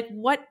she's like,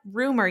 "What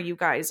room are you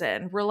guys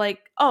in?" We're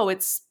like, "Oh,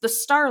 it's the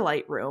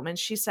Starlight room." And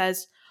she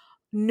says,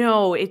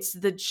 "No, it's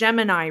the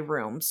Gemini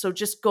room. So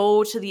just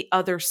go to the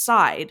other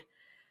side."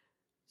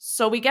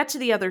 So we get to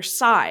the other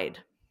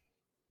side.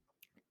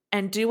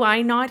 And do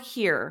I not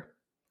hear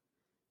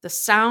the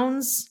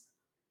sounds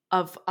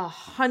of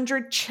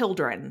 100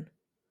 children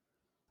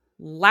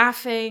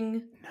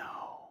laughing,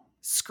 No.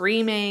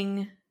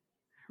 screaming,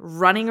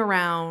 running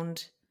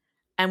around?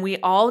 And we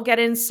all get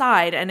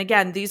inside. And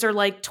again, these are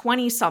like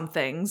 20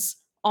 somethings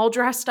all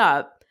dressed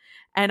up.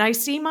 And I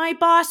see my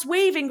boss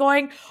waving,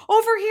 going,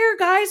 "Over here,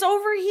 guys,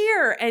 over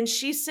here." And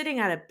she's sitting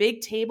at a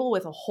big table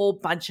with a whole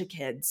bunch of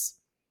kids.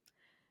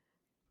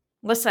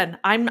 Listen,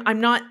 I'm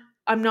not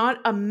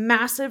a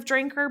massive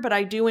drinker, but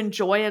I do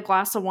enjoy a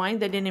glass of wine.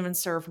 They didn't even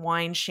serve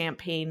wine,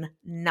 champagne,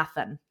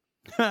 nothing.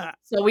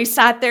 So we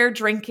sat there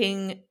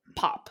drinking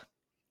pop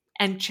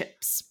and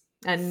chips.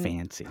 And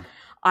Fancy.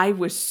 I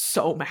was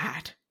so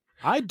mad.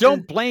 I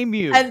don't blame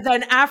you. And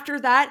then after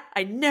that,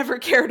 I never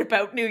cared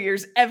about New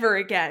Year's ever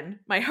again.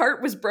 My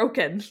heart was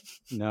broken.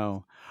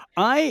 No.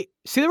 I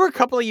see there were a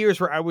couple of years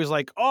where I was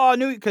like, "Oh,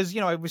 new," because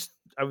I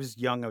was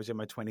young, I was in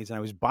my 20s, and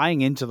I was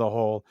buying into the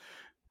whole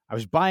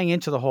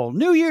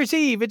New Year's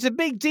Eve. It's a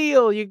big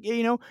deal.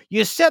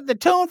 You set the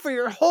tone for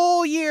your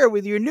whole year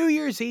with your New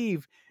Year's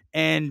Eve.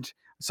 And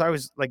so I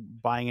was like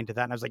buying into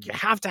that, and I was like, you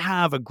have to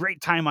have a great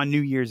time on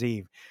New Year's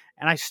Eve.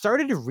 And I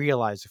started to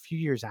realize a few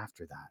years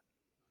after that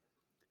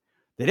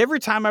every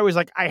time I was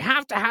like, I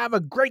have to have a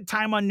great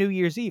time on New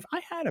Year's Eve,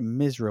 I had a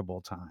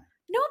miserable time.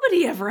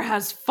 Nobody ever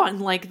has fun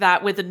like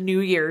that with a New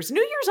Year's.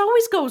 New Year's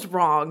always goes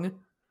wrong.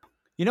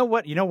 You know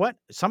what?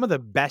 Some of the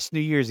best New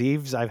Year's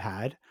Eves I've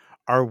had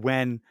are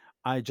when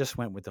I just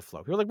went with the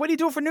flow. People were like, "What are you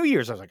doing for New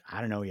Year's?" I was like,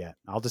 "I don't know yet.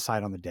 I'll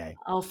decide on the day.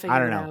 I'll I figure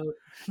don't it know." out.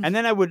 And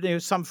then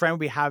some friend would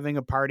be having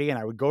a party, and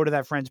I would go to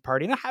that friend's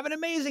party and I have an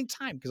amazing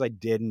time because I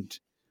didn't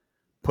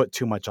put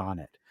too much on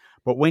it.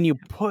 But when you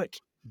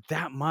put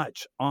that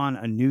much on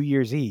a New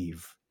Year's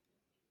Eve,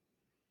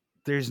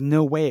 there's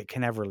no way it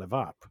can ever live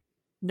up.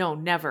 No,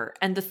 never.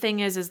 And the thing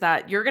is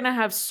that you're going to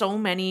have so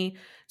many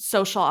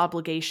social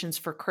obligations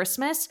for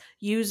Christmas.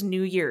 Use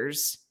New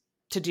Year's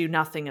to do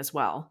nothing as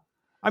well.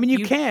 I mean, you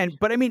You can,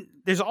 but I mean,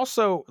 there's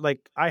also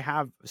like I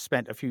have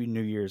spent a few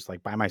New Year's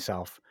like by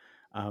myself,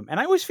 and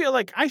I always feel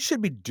like I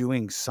should be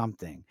doing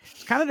something.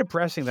 It's kind of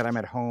depressing that I'm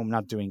at home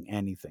not doing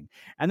anything,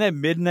 and then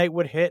midnight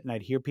would hit, and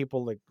I'd hear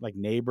people like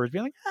neighbors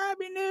being like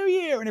 "Happy New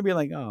Year," and I'd be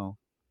like, "Oh,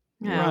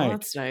 Yeah, well, right,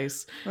 that's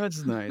nice.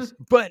 that's nice."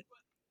 But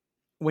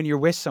when you're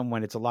with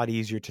someone, it's a lot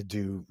easier to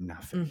do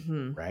nothing,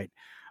 Mhm. right?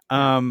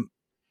 Yeah. Um,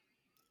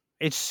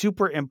 it's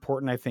super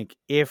important, I think,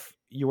 if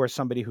you are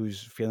somebody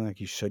who's feeling like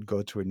you should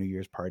go to a New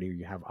Year's party or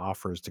you have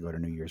offers to go to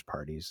New Year's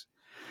parties.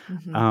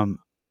 Mhm. Um,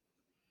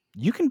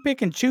 you can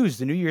pick and choose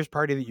the New Year's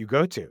party that you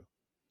go to.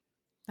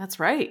 That's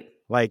right.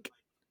 Like,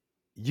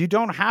 you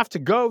don't have to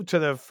go to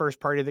the first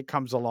party that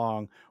comes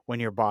along when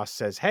your boss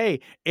says, "Hey,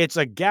 it's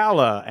a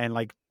gala," and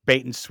like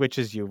bait and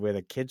switches you with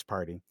a kids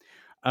party.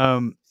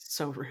 Um,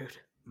 So rude.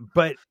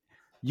 but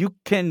You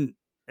can,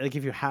 like,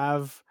 if you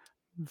have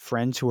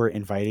friends who are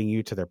inviting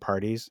you to their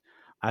parties,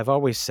 I've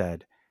always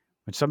said,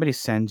 when somebody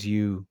sends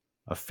you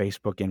a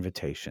Facebook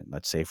invitation,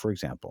 let's say, for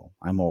example,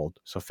 I'm old,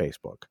 so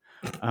Facebook.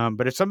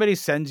 But if somebody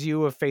sends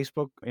you a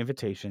Facebook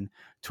invitation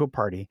to a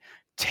party,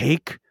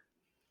 take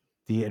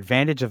the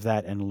advantage of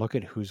that and look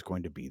at who's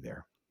going to be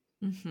there.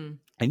 Mm-hmm.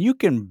 And you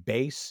can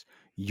base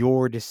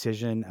your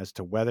decision as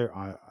to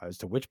as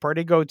to which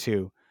party to go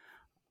to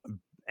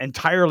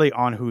entirely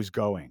on who's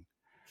going.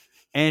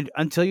 And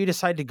until you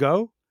decide to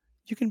go,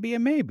 you can be a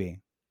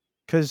maybe.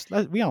 Because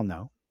we all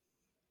know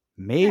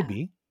Yeah,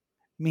 maybe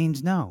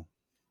means no.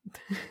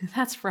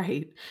 that's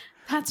right.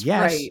 That's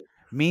Yes right.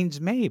 means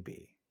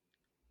maybe.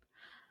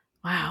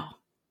 Wow.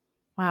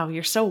 Wow,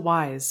 you're so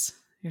wise.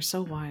 You're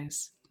so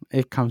wise.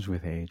 It comes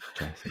with age,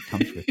 Jess. It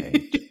comes with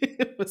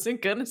age.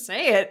 Wasn't gonna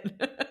say it.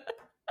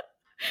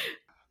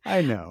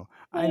 I know.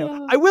 I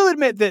know. Uh, I will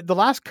admit that the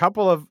last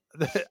couple of,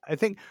 I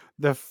think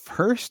the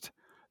first,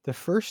 the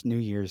first New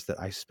Year's that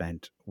I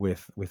spent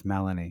with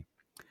Melanie,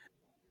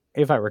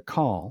 if I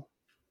recall,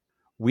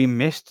 we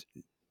missed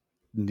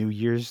New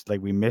Year's,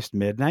 like we missed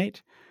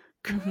midnight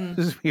mhm.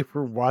 because we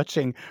were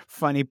watching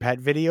funny pet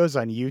videos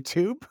on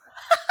YouTube.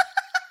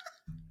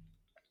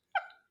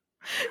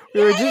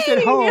 We were just at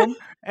Yay! home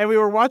and we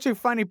were watching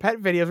funny pet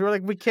videos. We were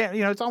like, we can't,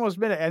 it's almost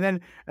midnight. And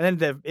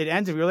then it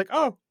ends and we were like,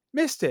 oh,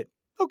 missed it.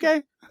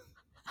 Okay.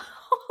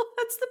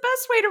 That's the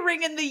best way to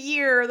ring in the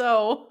year,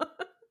 though.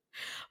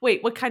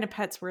 Wait, what kind of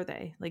pets were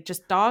they? Like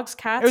just dogs, It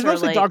cats, was or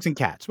mostly like dogs and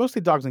cats.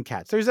 Mostly dogs and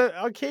cats. There's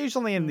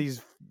occasionally in Mm.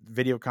 these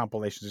video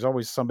compilations, there's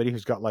always somebody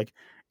who's got like,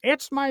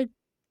 it's my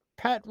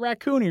pet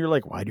raccoon. And you're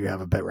like, why do you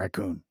have a pet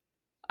raccoon?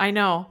 I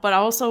know, but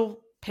also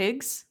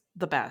pigs,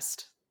 the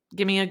best.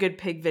 Give me a good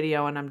pig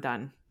video and I'm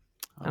done.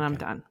 And I'm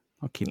Okay. done.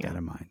 I'll keep Yeah, that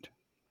in mind.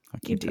 I'll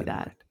you keep do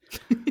that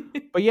in that.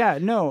 mind. But yeah,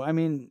 no, I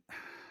mean,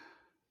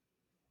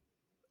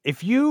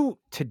 if you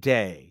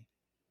today,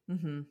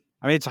 Hmm.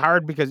 I mean, it's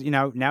hard because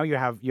now you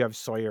have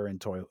Sawyer in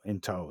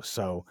tow,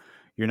 so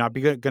you're not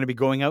going to be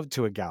going out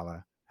to a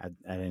gala at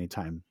any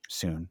time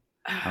soon.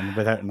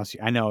 But unless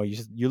I know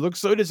you look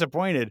so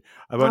disappointed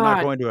about not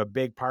God, going to a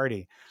big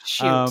party.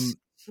 shoot. Um,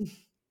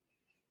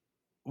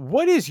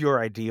 what is your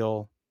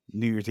ideal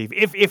New Year's Eve?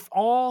 If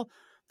all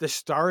the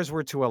stars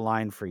were to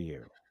align for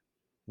you,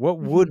 what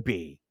Mhm. would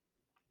be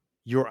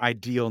your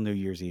ideal New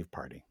Year's Eve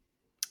party?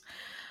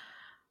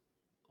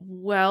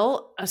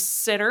 Well, a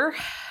sitter,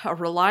 a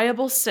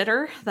reliable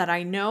sitter that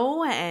I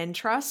know and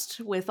trust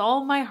with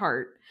all my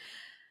heart.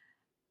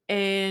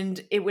 And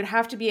it would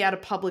have to be at a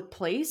public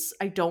place.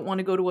 I don't want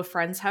to go to a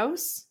friend's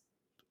house.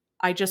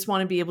 I just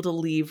want to be able to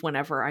leave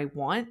whenever I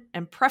want.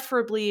 And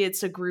preferably,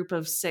 it's a group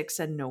of 6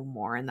 and no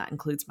more. And that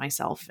includes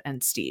myself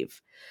and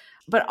Steve.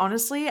 But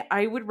honestly,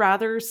 I would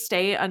rather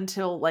stay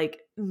until like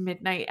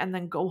midnight and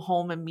then go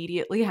home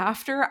immediately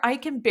after. I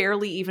can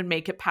barely even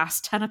make it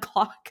past 10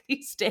 o'clock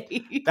these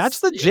That's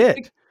days.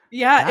 legit.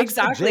 Yeah, That's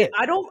exactly. legit.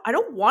 I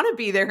don't want to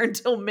be there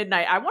until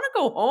midnight. I want to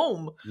go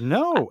home. I-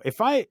 No,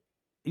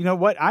 you know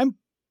what, I'm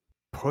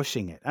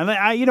pushing it,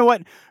 and you know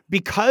what,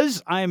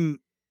 because I'm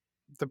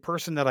the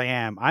person that I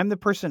am. I'm the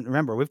person.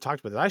 Remember, we've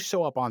talked about this. I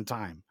show up on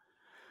time.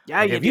 yeah,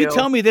 Like you if you do.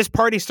 tell me this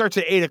party starts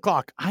at 8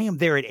 o'clock, I am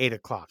there at 8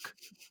 o'clock.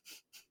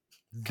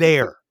 There.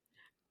 You're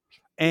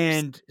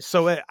And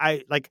so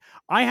I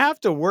have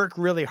to work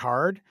really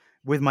hard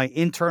with my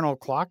internal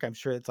clock. I'm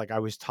sure it's like I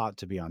was taught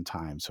to be on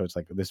time, so it's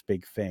like this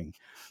big thing.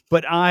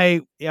 But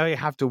I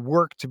have to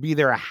work to be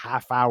there a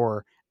half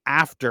hour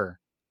after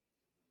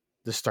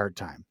the start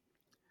time.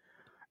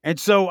 And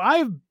so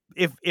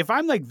if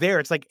I'm like there,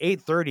 it's like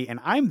 8:30 and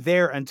I'm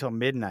there until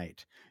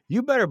midnight.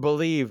 You better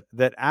believe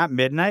that at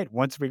midnight,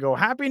 once we go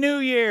Happy New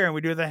Year and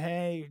we do the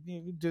hey,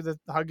 you do the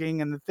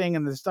hugging and the thing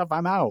and the stuff,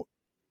 I'm out.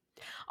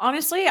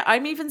 Honestly,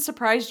 I'm even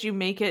surprised you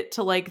make it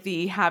to like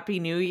the Happy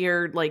New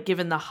Year, like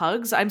given the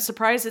hugs. I'm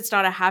surprised it's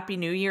not a Happy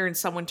New Year and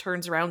someone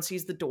turns around,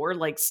 sees the door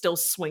like still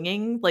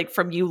swinging, like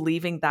from you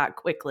leaving that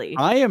quickly.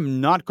 I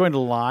am not going to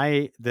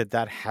lie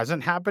that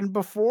hasn't happened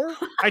before.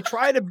 I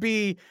try to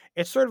be,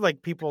 it's sort of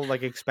like people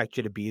like expect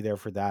you to be there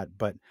for that,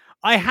 but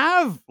I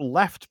have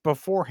left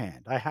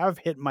beforehand. I have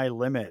hit my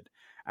limit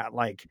at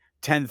like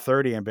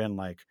 10:30 and been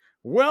like,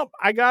 "Well,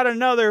 I got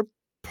another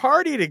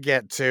party to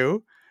get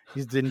to."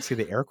 You didn't see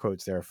the air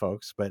quotes there,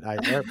 folks, but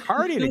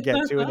party to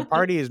get to, and the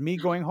party is me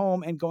going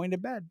home and going to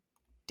bed.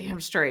 Damn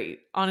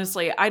straight.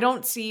 Honestly, I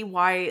don't see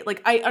why,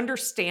 like, I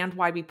understand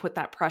why we put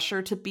that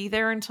pressure to be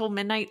there until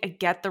midnight. I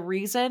get the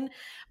reason,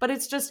 but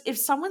it's just if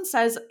someone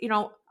says,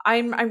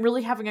 I'm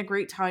really having a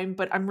great time,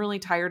 but I'm really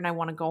tired and I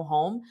want to go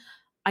home,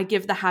 I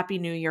give the Happy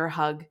New Year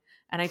hug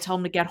and I tell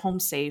them to get home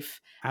safe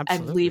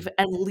and leave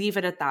Absolutely.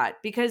 it at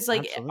that. Because,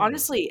 like, Absolutely.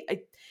 honestly,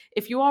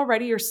 if you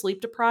already are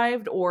sleep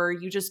deprived or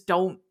you just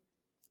don't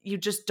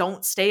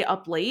stay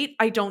up late,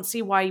 I don't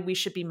see why we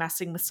should be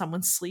messing with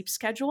someone's sleep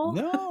schedule.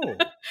 No.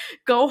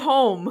 Go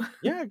home.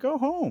 Yeah, go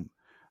home.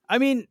 I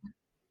mean,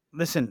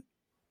 listen,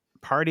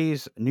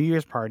 New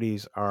Year's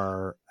parties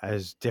are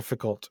as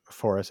difficult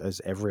for us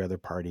as every other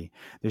party.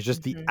 There's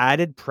just the Mhm.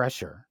 added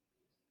pressure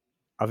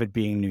of it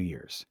being New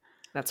Year's.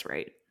 That's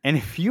right. And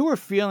if you were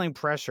feeling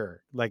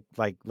pressure like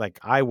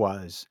I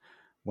was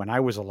when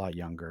I was a lot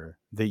younger,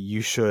 that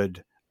you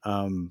should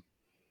have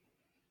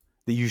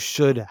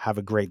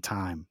a great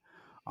time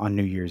on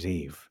New Year's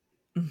Eve.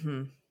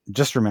 Mm-hmm.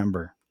 Just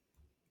remember,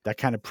 that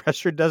kind of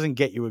pressure doesn't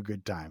get you a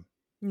good time.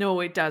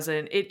 No, it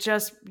doesn't. It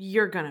just,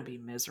 you're going to be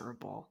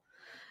miserable.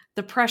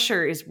 The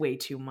pressure is way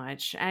too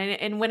much.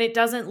 And when it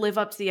doesn't live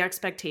up to the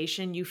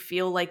expectation, you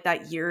feel like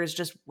that year is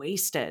just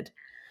wasted.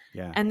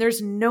 Yeah. And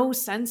there's no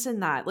sense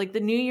in that. Like the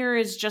new year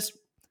is just,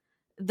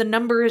 the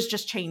number is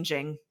just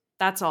changing.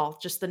 That's all.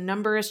 Just the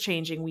number is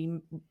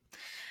changing.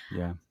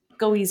 Yeah.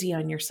 Go easy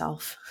on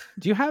yourself.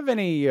 Do you have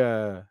any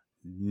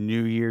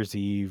New Year's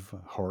Eve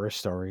horror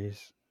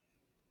stories?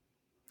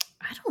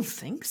 I don't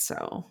think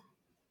so.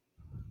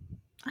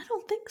 I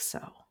don't think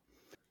so.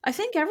 I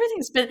think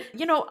everything's been,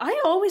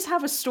 I always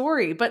have a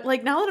story, but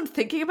like now that I'm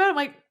thinking about it, I'm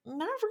like,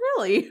 not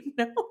really.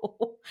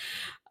 No.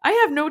 I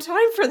have no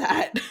time for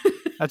that.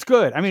 That's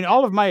good. I mean,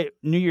 all of my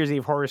New Year's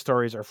Eve horror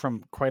stories are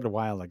from quite a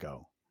while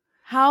ago.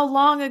 How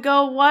long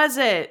ago was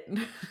it?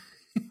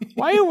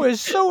 Why, it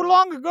was so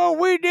long ago,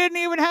 we didn't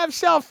even have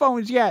cell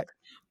phones yet.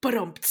 But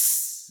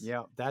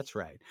Yeah, that's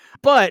right.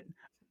 But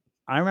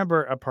I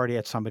remember a party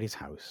at somebody's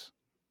house,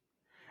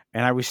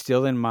 and I was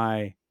still in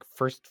my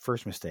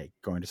first mistake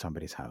going to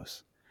somebody's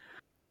house.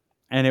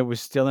 And it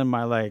was still in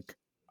my like,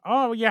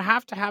 oh, you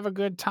have to have a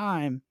good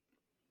time.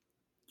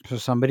 So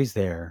somebody's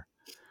there,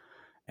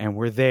 and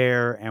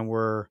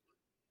we're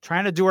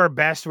trying to do our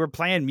best. We're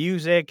playing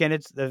music, and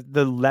it's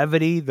the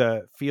levity,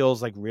 the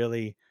feels like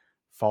really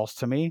false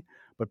to me.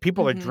 But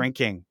people are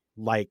drinking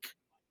like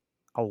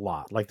a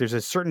lot. Like there's a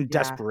certain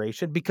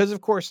desperation because,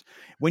 of course,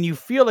 when you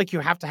feel like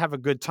you have to have a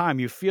good time,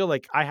 you feel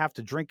like I have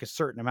to drink a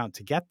certain amount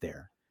to get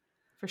there.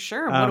 For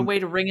sure. What a way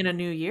to ring in a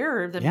new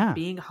year than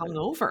being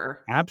hungover.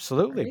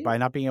 Absolutely. Right? By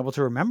not being able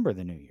to remember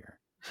the new year.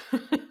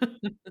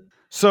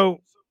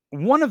 So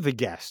one of the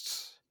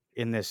guests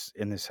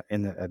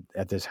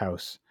at this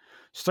house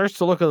starts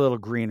to look a little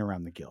green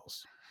around the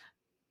gills.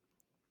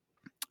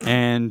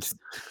 And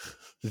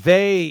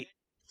they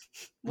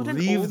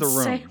leave the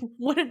room.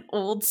 What an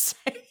old say.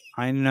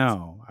 I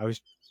know. I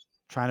was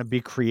trying to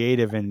be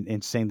creative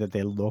in saying that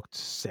they looked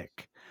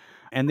sick.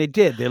 And they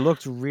did. They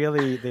looked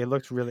really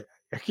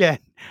again,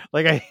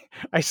 like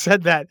I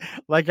said that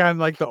like I'm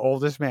like the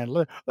oldest man.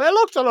 They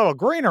looked a little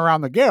green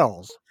around the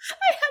gills.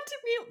 I had to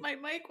mute my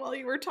mic while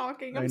you were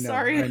talking. I'm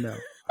sorry. I know.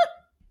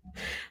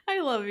 I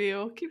love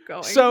you. Keep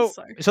going. So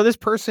this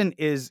person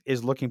is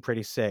looking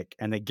pretty sick,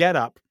 and they get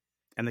up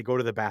and they go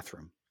to the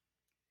bathroom.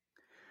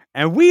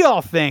 And we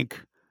all think,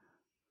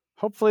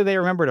 hopefully they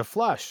remember to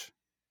flush.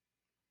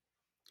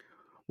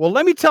 Well,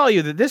 let me tell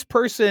you that this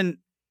person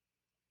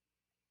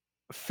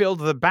filled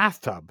the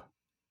bathtub.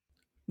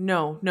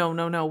 No.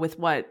 With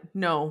what?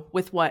 No.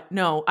 With what?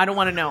 No. I don't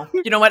want to know.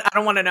 You know what? I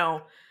don't want to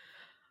know.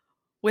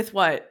 With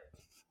what?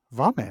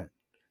 Vomit.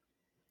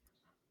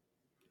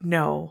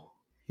 No.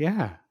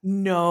 Yeah.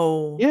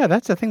 No. Yeah,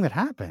 that's the thing that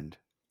happened.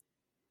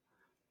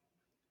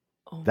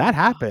 Oh, that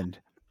happened.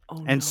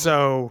 Oh, and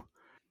so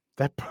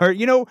that part,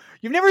 you've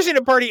never seen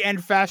a party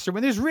end faster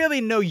when there's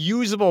really no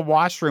usable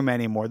washroom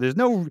anymore. There's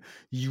no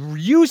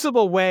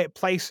usable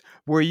place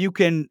where you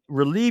can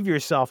relieve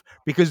yourself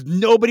because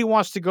nobody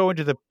wants to go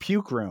into the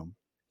puke room.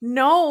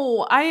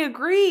 No, I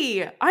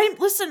agree.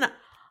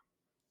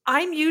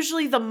 I'm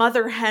usually the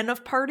mother hen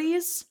of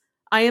parties.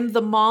 I am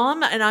the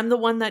mom, and I'm the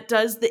one that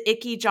does the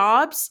icky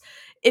jobs.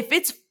 If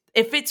it's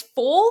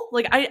full,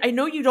 like I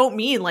know you don't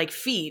mean like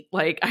feet,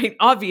 like I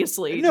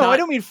obviously no, I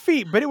don't mean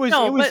feet, but it was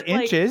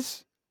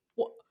inches.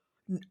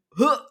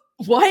 Like,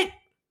 what?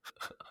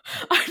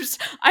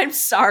 I'm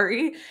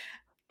sorry.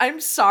 I'm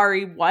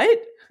sorry. What?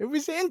 It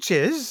was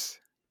inches.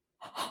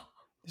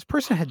 This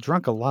person had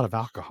drunk a lot of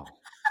alcohol.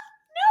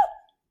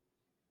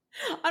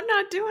 No, I'm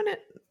not doing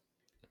it.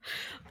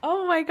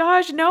 Oh my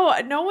gosh,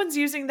 no one's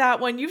using that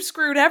one. You've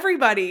screwed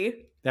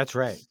everybody. That's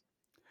right.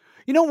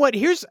 You know what?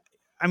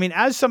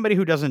 As somebody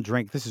who doesn't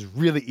drink, this is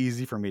really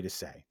easy for me to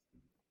say.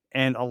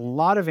 And a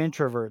lot of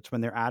introverts, when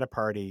they're at a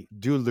party,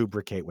 do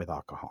lubricate with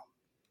alcohol.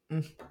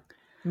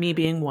 Me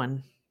being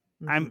one.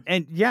 And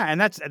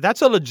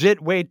that's a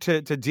legit way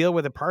to deal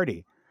with a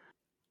party.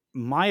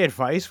 My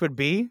advice would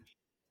be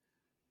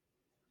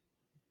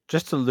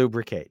just to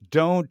lubricate.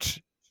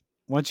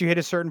 Once you hit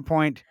a certain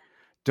point,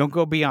 don't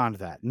go beyond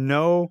that.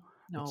 No.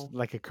 It's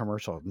like a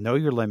commercial. Know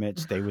your limit,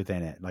 stay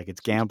within it. Like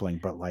it's gambling,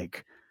 but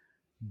like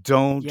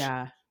don't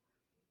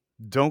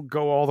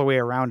go all the way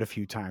around a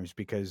few times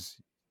because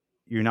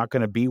you're not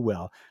going to be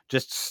well.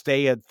 Just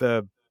stay at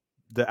the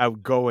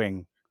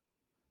outgoing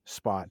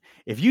spot.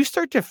 If you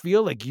start to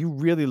feel like you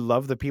really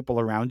love the people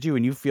around you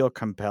and you feel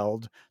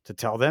compelled to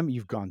tell them,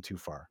 you've gone too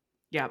far.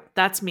 Yeah,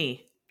 that's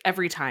me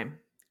every time.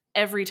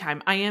 Every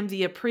time. I am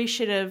the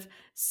appreciative,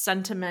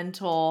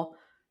 sentimental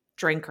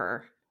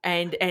drinker.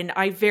 And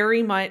I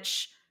very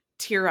much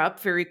tear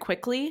up very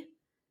quickly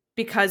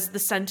because the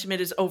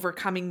sentiment is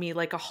overcoming me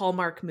like a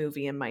Hallmark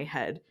movie in my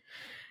head.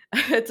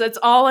 That's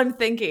all I'm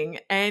thinking.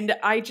 And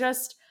I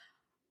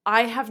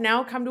have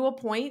now come to a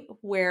point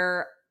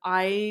where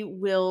I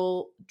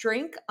will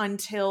drink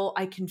until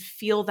I can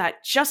feel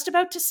that just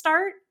about to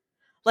start.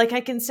 Like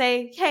I can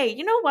say, hey,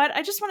 you know what?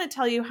 I just want to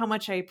tell you how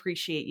much I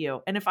appreciate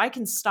you. And if I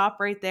can stop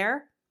right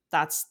there,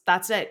 that's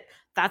it.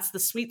 That's the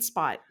sweet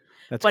spot.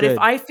 That's But if good.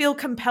 I feel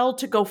compelled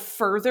to go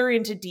further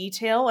into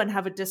detail and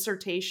have a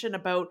dissertation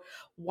about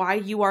why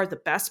you are the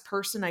best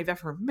person I've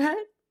ever met,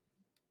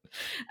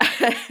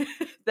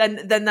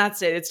 then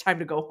that's it. It's time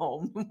to go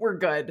home. We're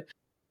good.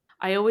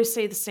 I always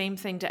say the same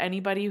thing to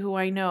anybody who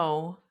I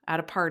know at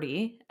a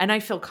party, and I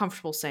feel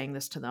comfortable saying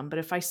this to them, but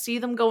if I see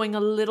them going a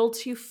little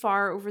too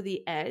far over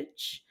the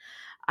edge,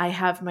 I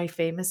have my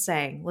famous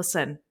saying,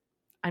 listen,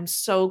 I'm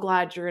so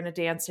glad you're in a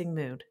dancing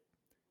mood,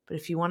 but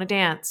if you want to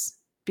dance,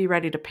 be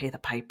ready to pay the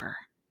piper.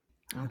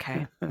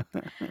 Okay.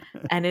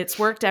 And it's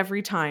worked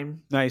every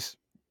time. Nice.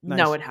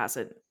 No, it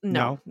hasn't.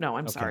 No,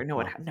 I'm Okay, sorry. No,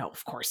 well. no,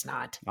 of course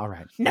not. All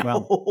right. No.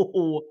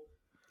 Well,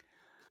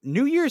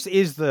 New Year's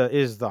is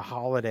the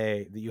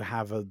holiday that you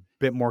have a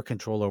bit more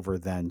control over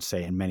than,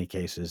 say, in many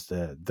cases,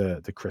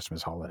 the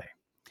Christmas holiday.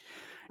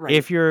 Right.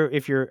 If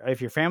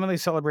your family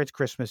celebrates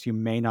Christmas, you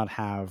may not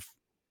have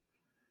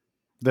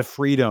the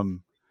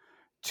freedom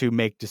to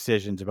make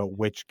decisions about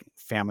which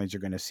families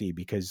you're going to see,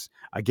 because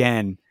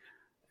again,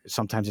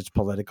 sometimes it's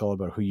political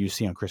about who you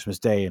see on Christmas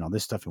Day and all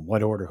this stuff, in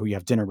what order, who you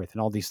have dinner with,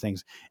 and all these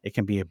things. It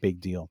can be a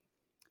big deal.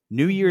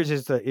 New Year's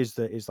is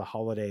the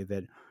holiday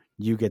that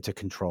you get to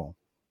control.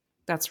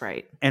 That's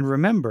right. And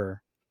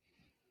remember,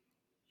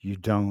 you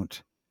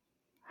don't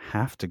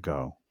have to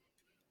go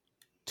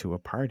to a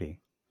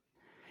party.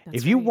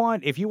 If you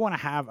want to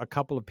have a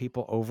couple of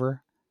people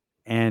over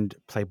and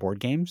play board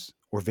games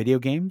or video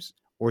games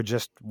or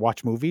just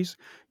watch movies,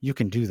 you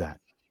can do that.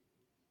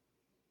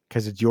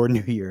 Because it's your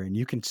New Year and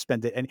you can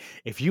spend it. And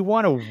if you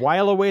want to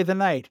while away the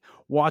night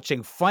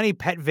watching funny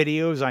pet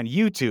videos on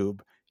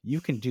YouTube,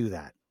 you can do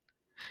that.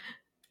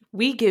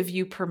 We give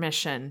you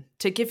permission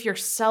to give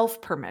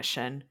yourself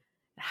permission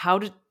how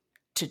to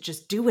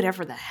just do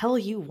whatever the hell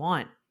you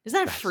want.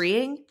 Isn't that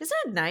freeing? Isn't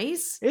that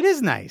nice? It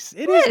is nice.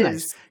 It is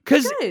nice.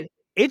 Because Good.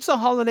 it's a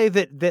holiday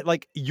that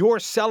like you're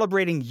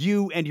celebrating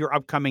you and your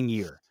upcoming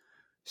year.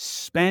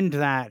 Spend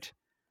that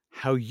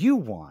how you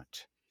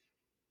want,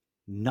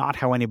 not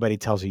how anybody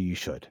tells you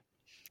should.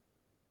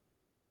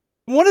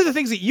 One of the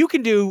things that you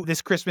can do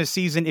this Christmas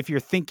season, if you're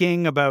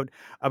thinking about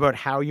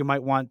how you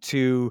might want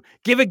to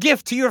give a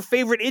gift to your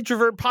favorite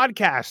Introvert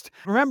podcast,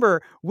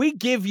 remember, we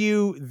give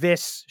you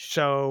this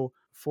show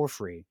for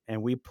free,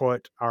 and we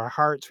put our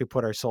hearts, we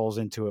put our souls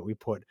into it, we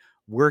put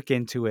work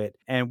into it,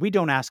 and we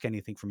don't ask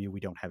anything from you.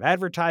 We don't have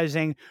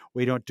advertising.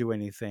 We don't do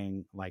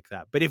anything like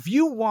that. But if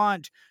you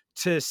want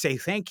to say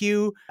thank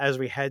you as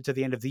we head to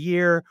the end of the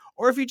year,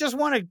 or if you just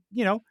want to,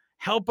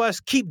 help us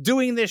keep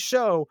doing this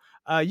show,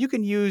 you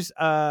can you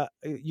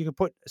can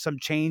put some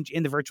change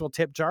in the virtual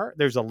tip jar.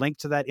 There's a link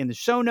to that in the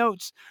show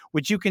notes,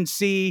 which you can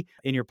see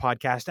in your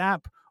podcast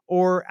app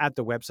or at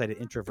the website at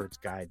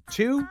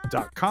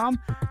introvertsguide2.com.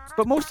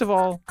 But most of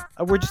all,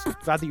 we're just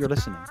glad that you're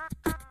listening.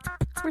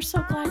 We're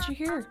so glad you're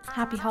here.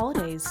 Happy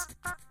holidays.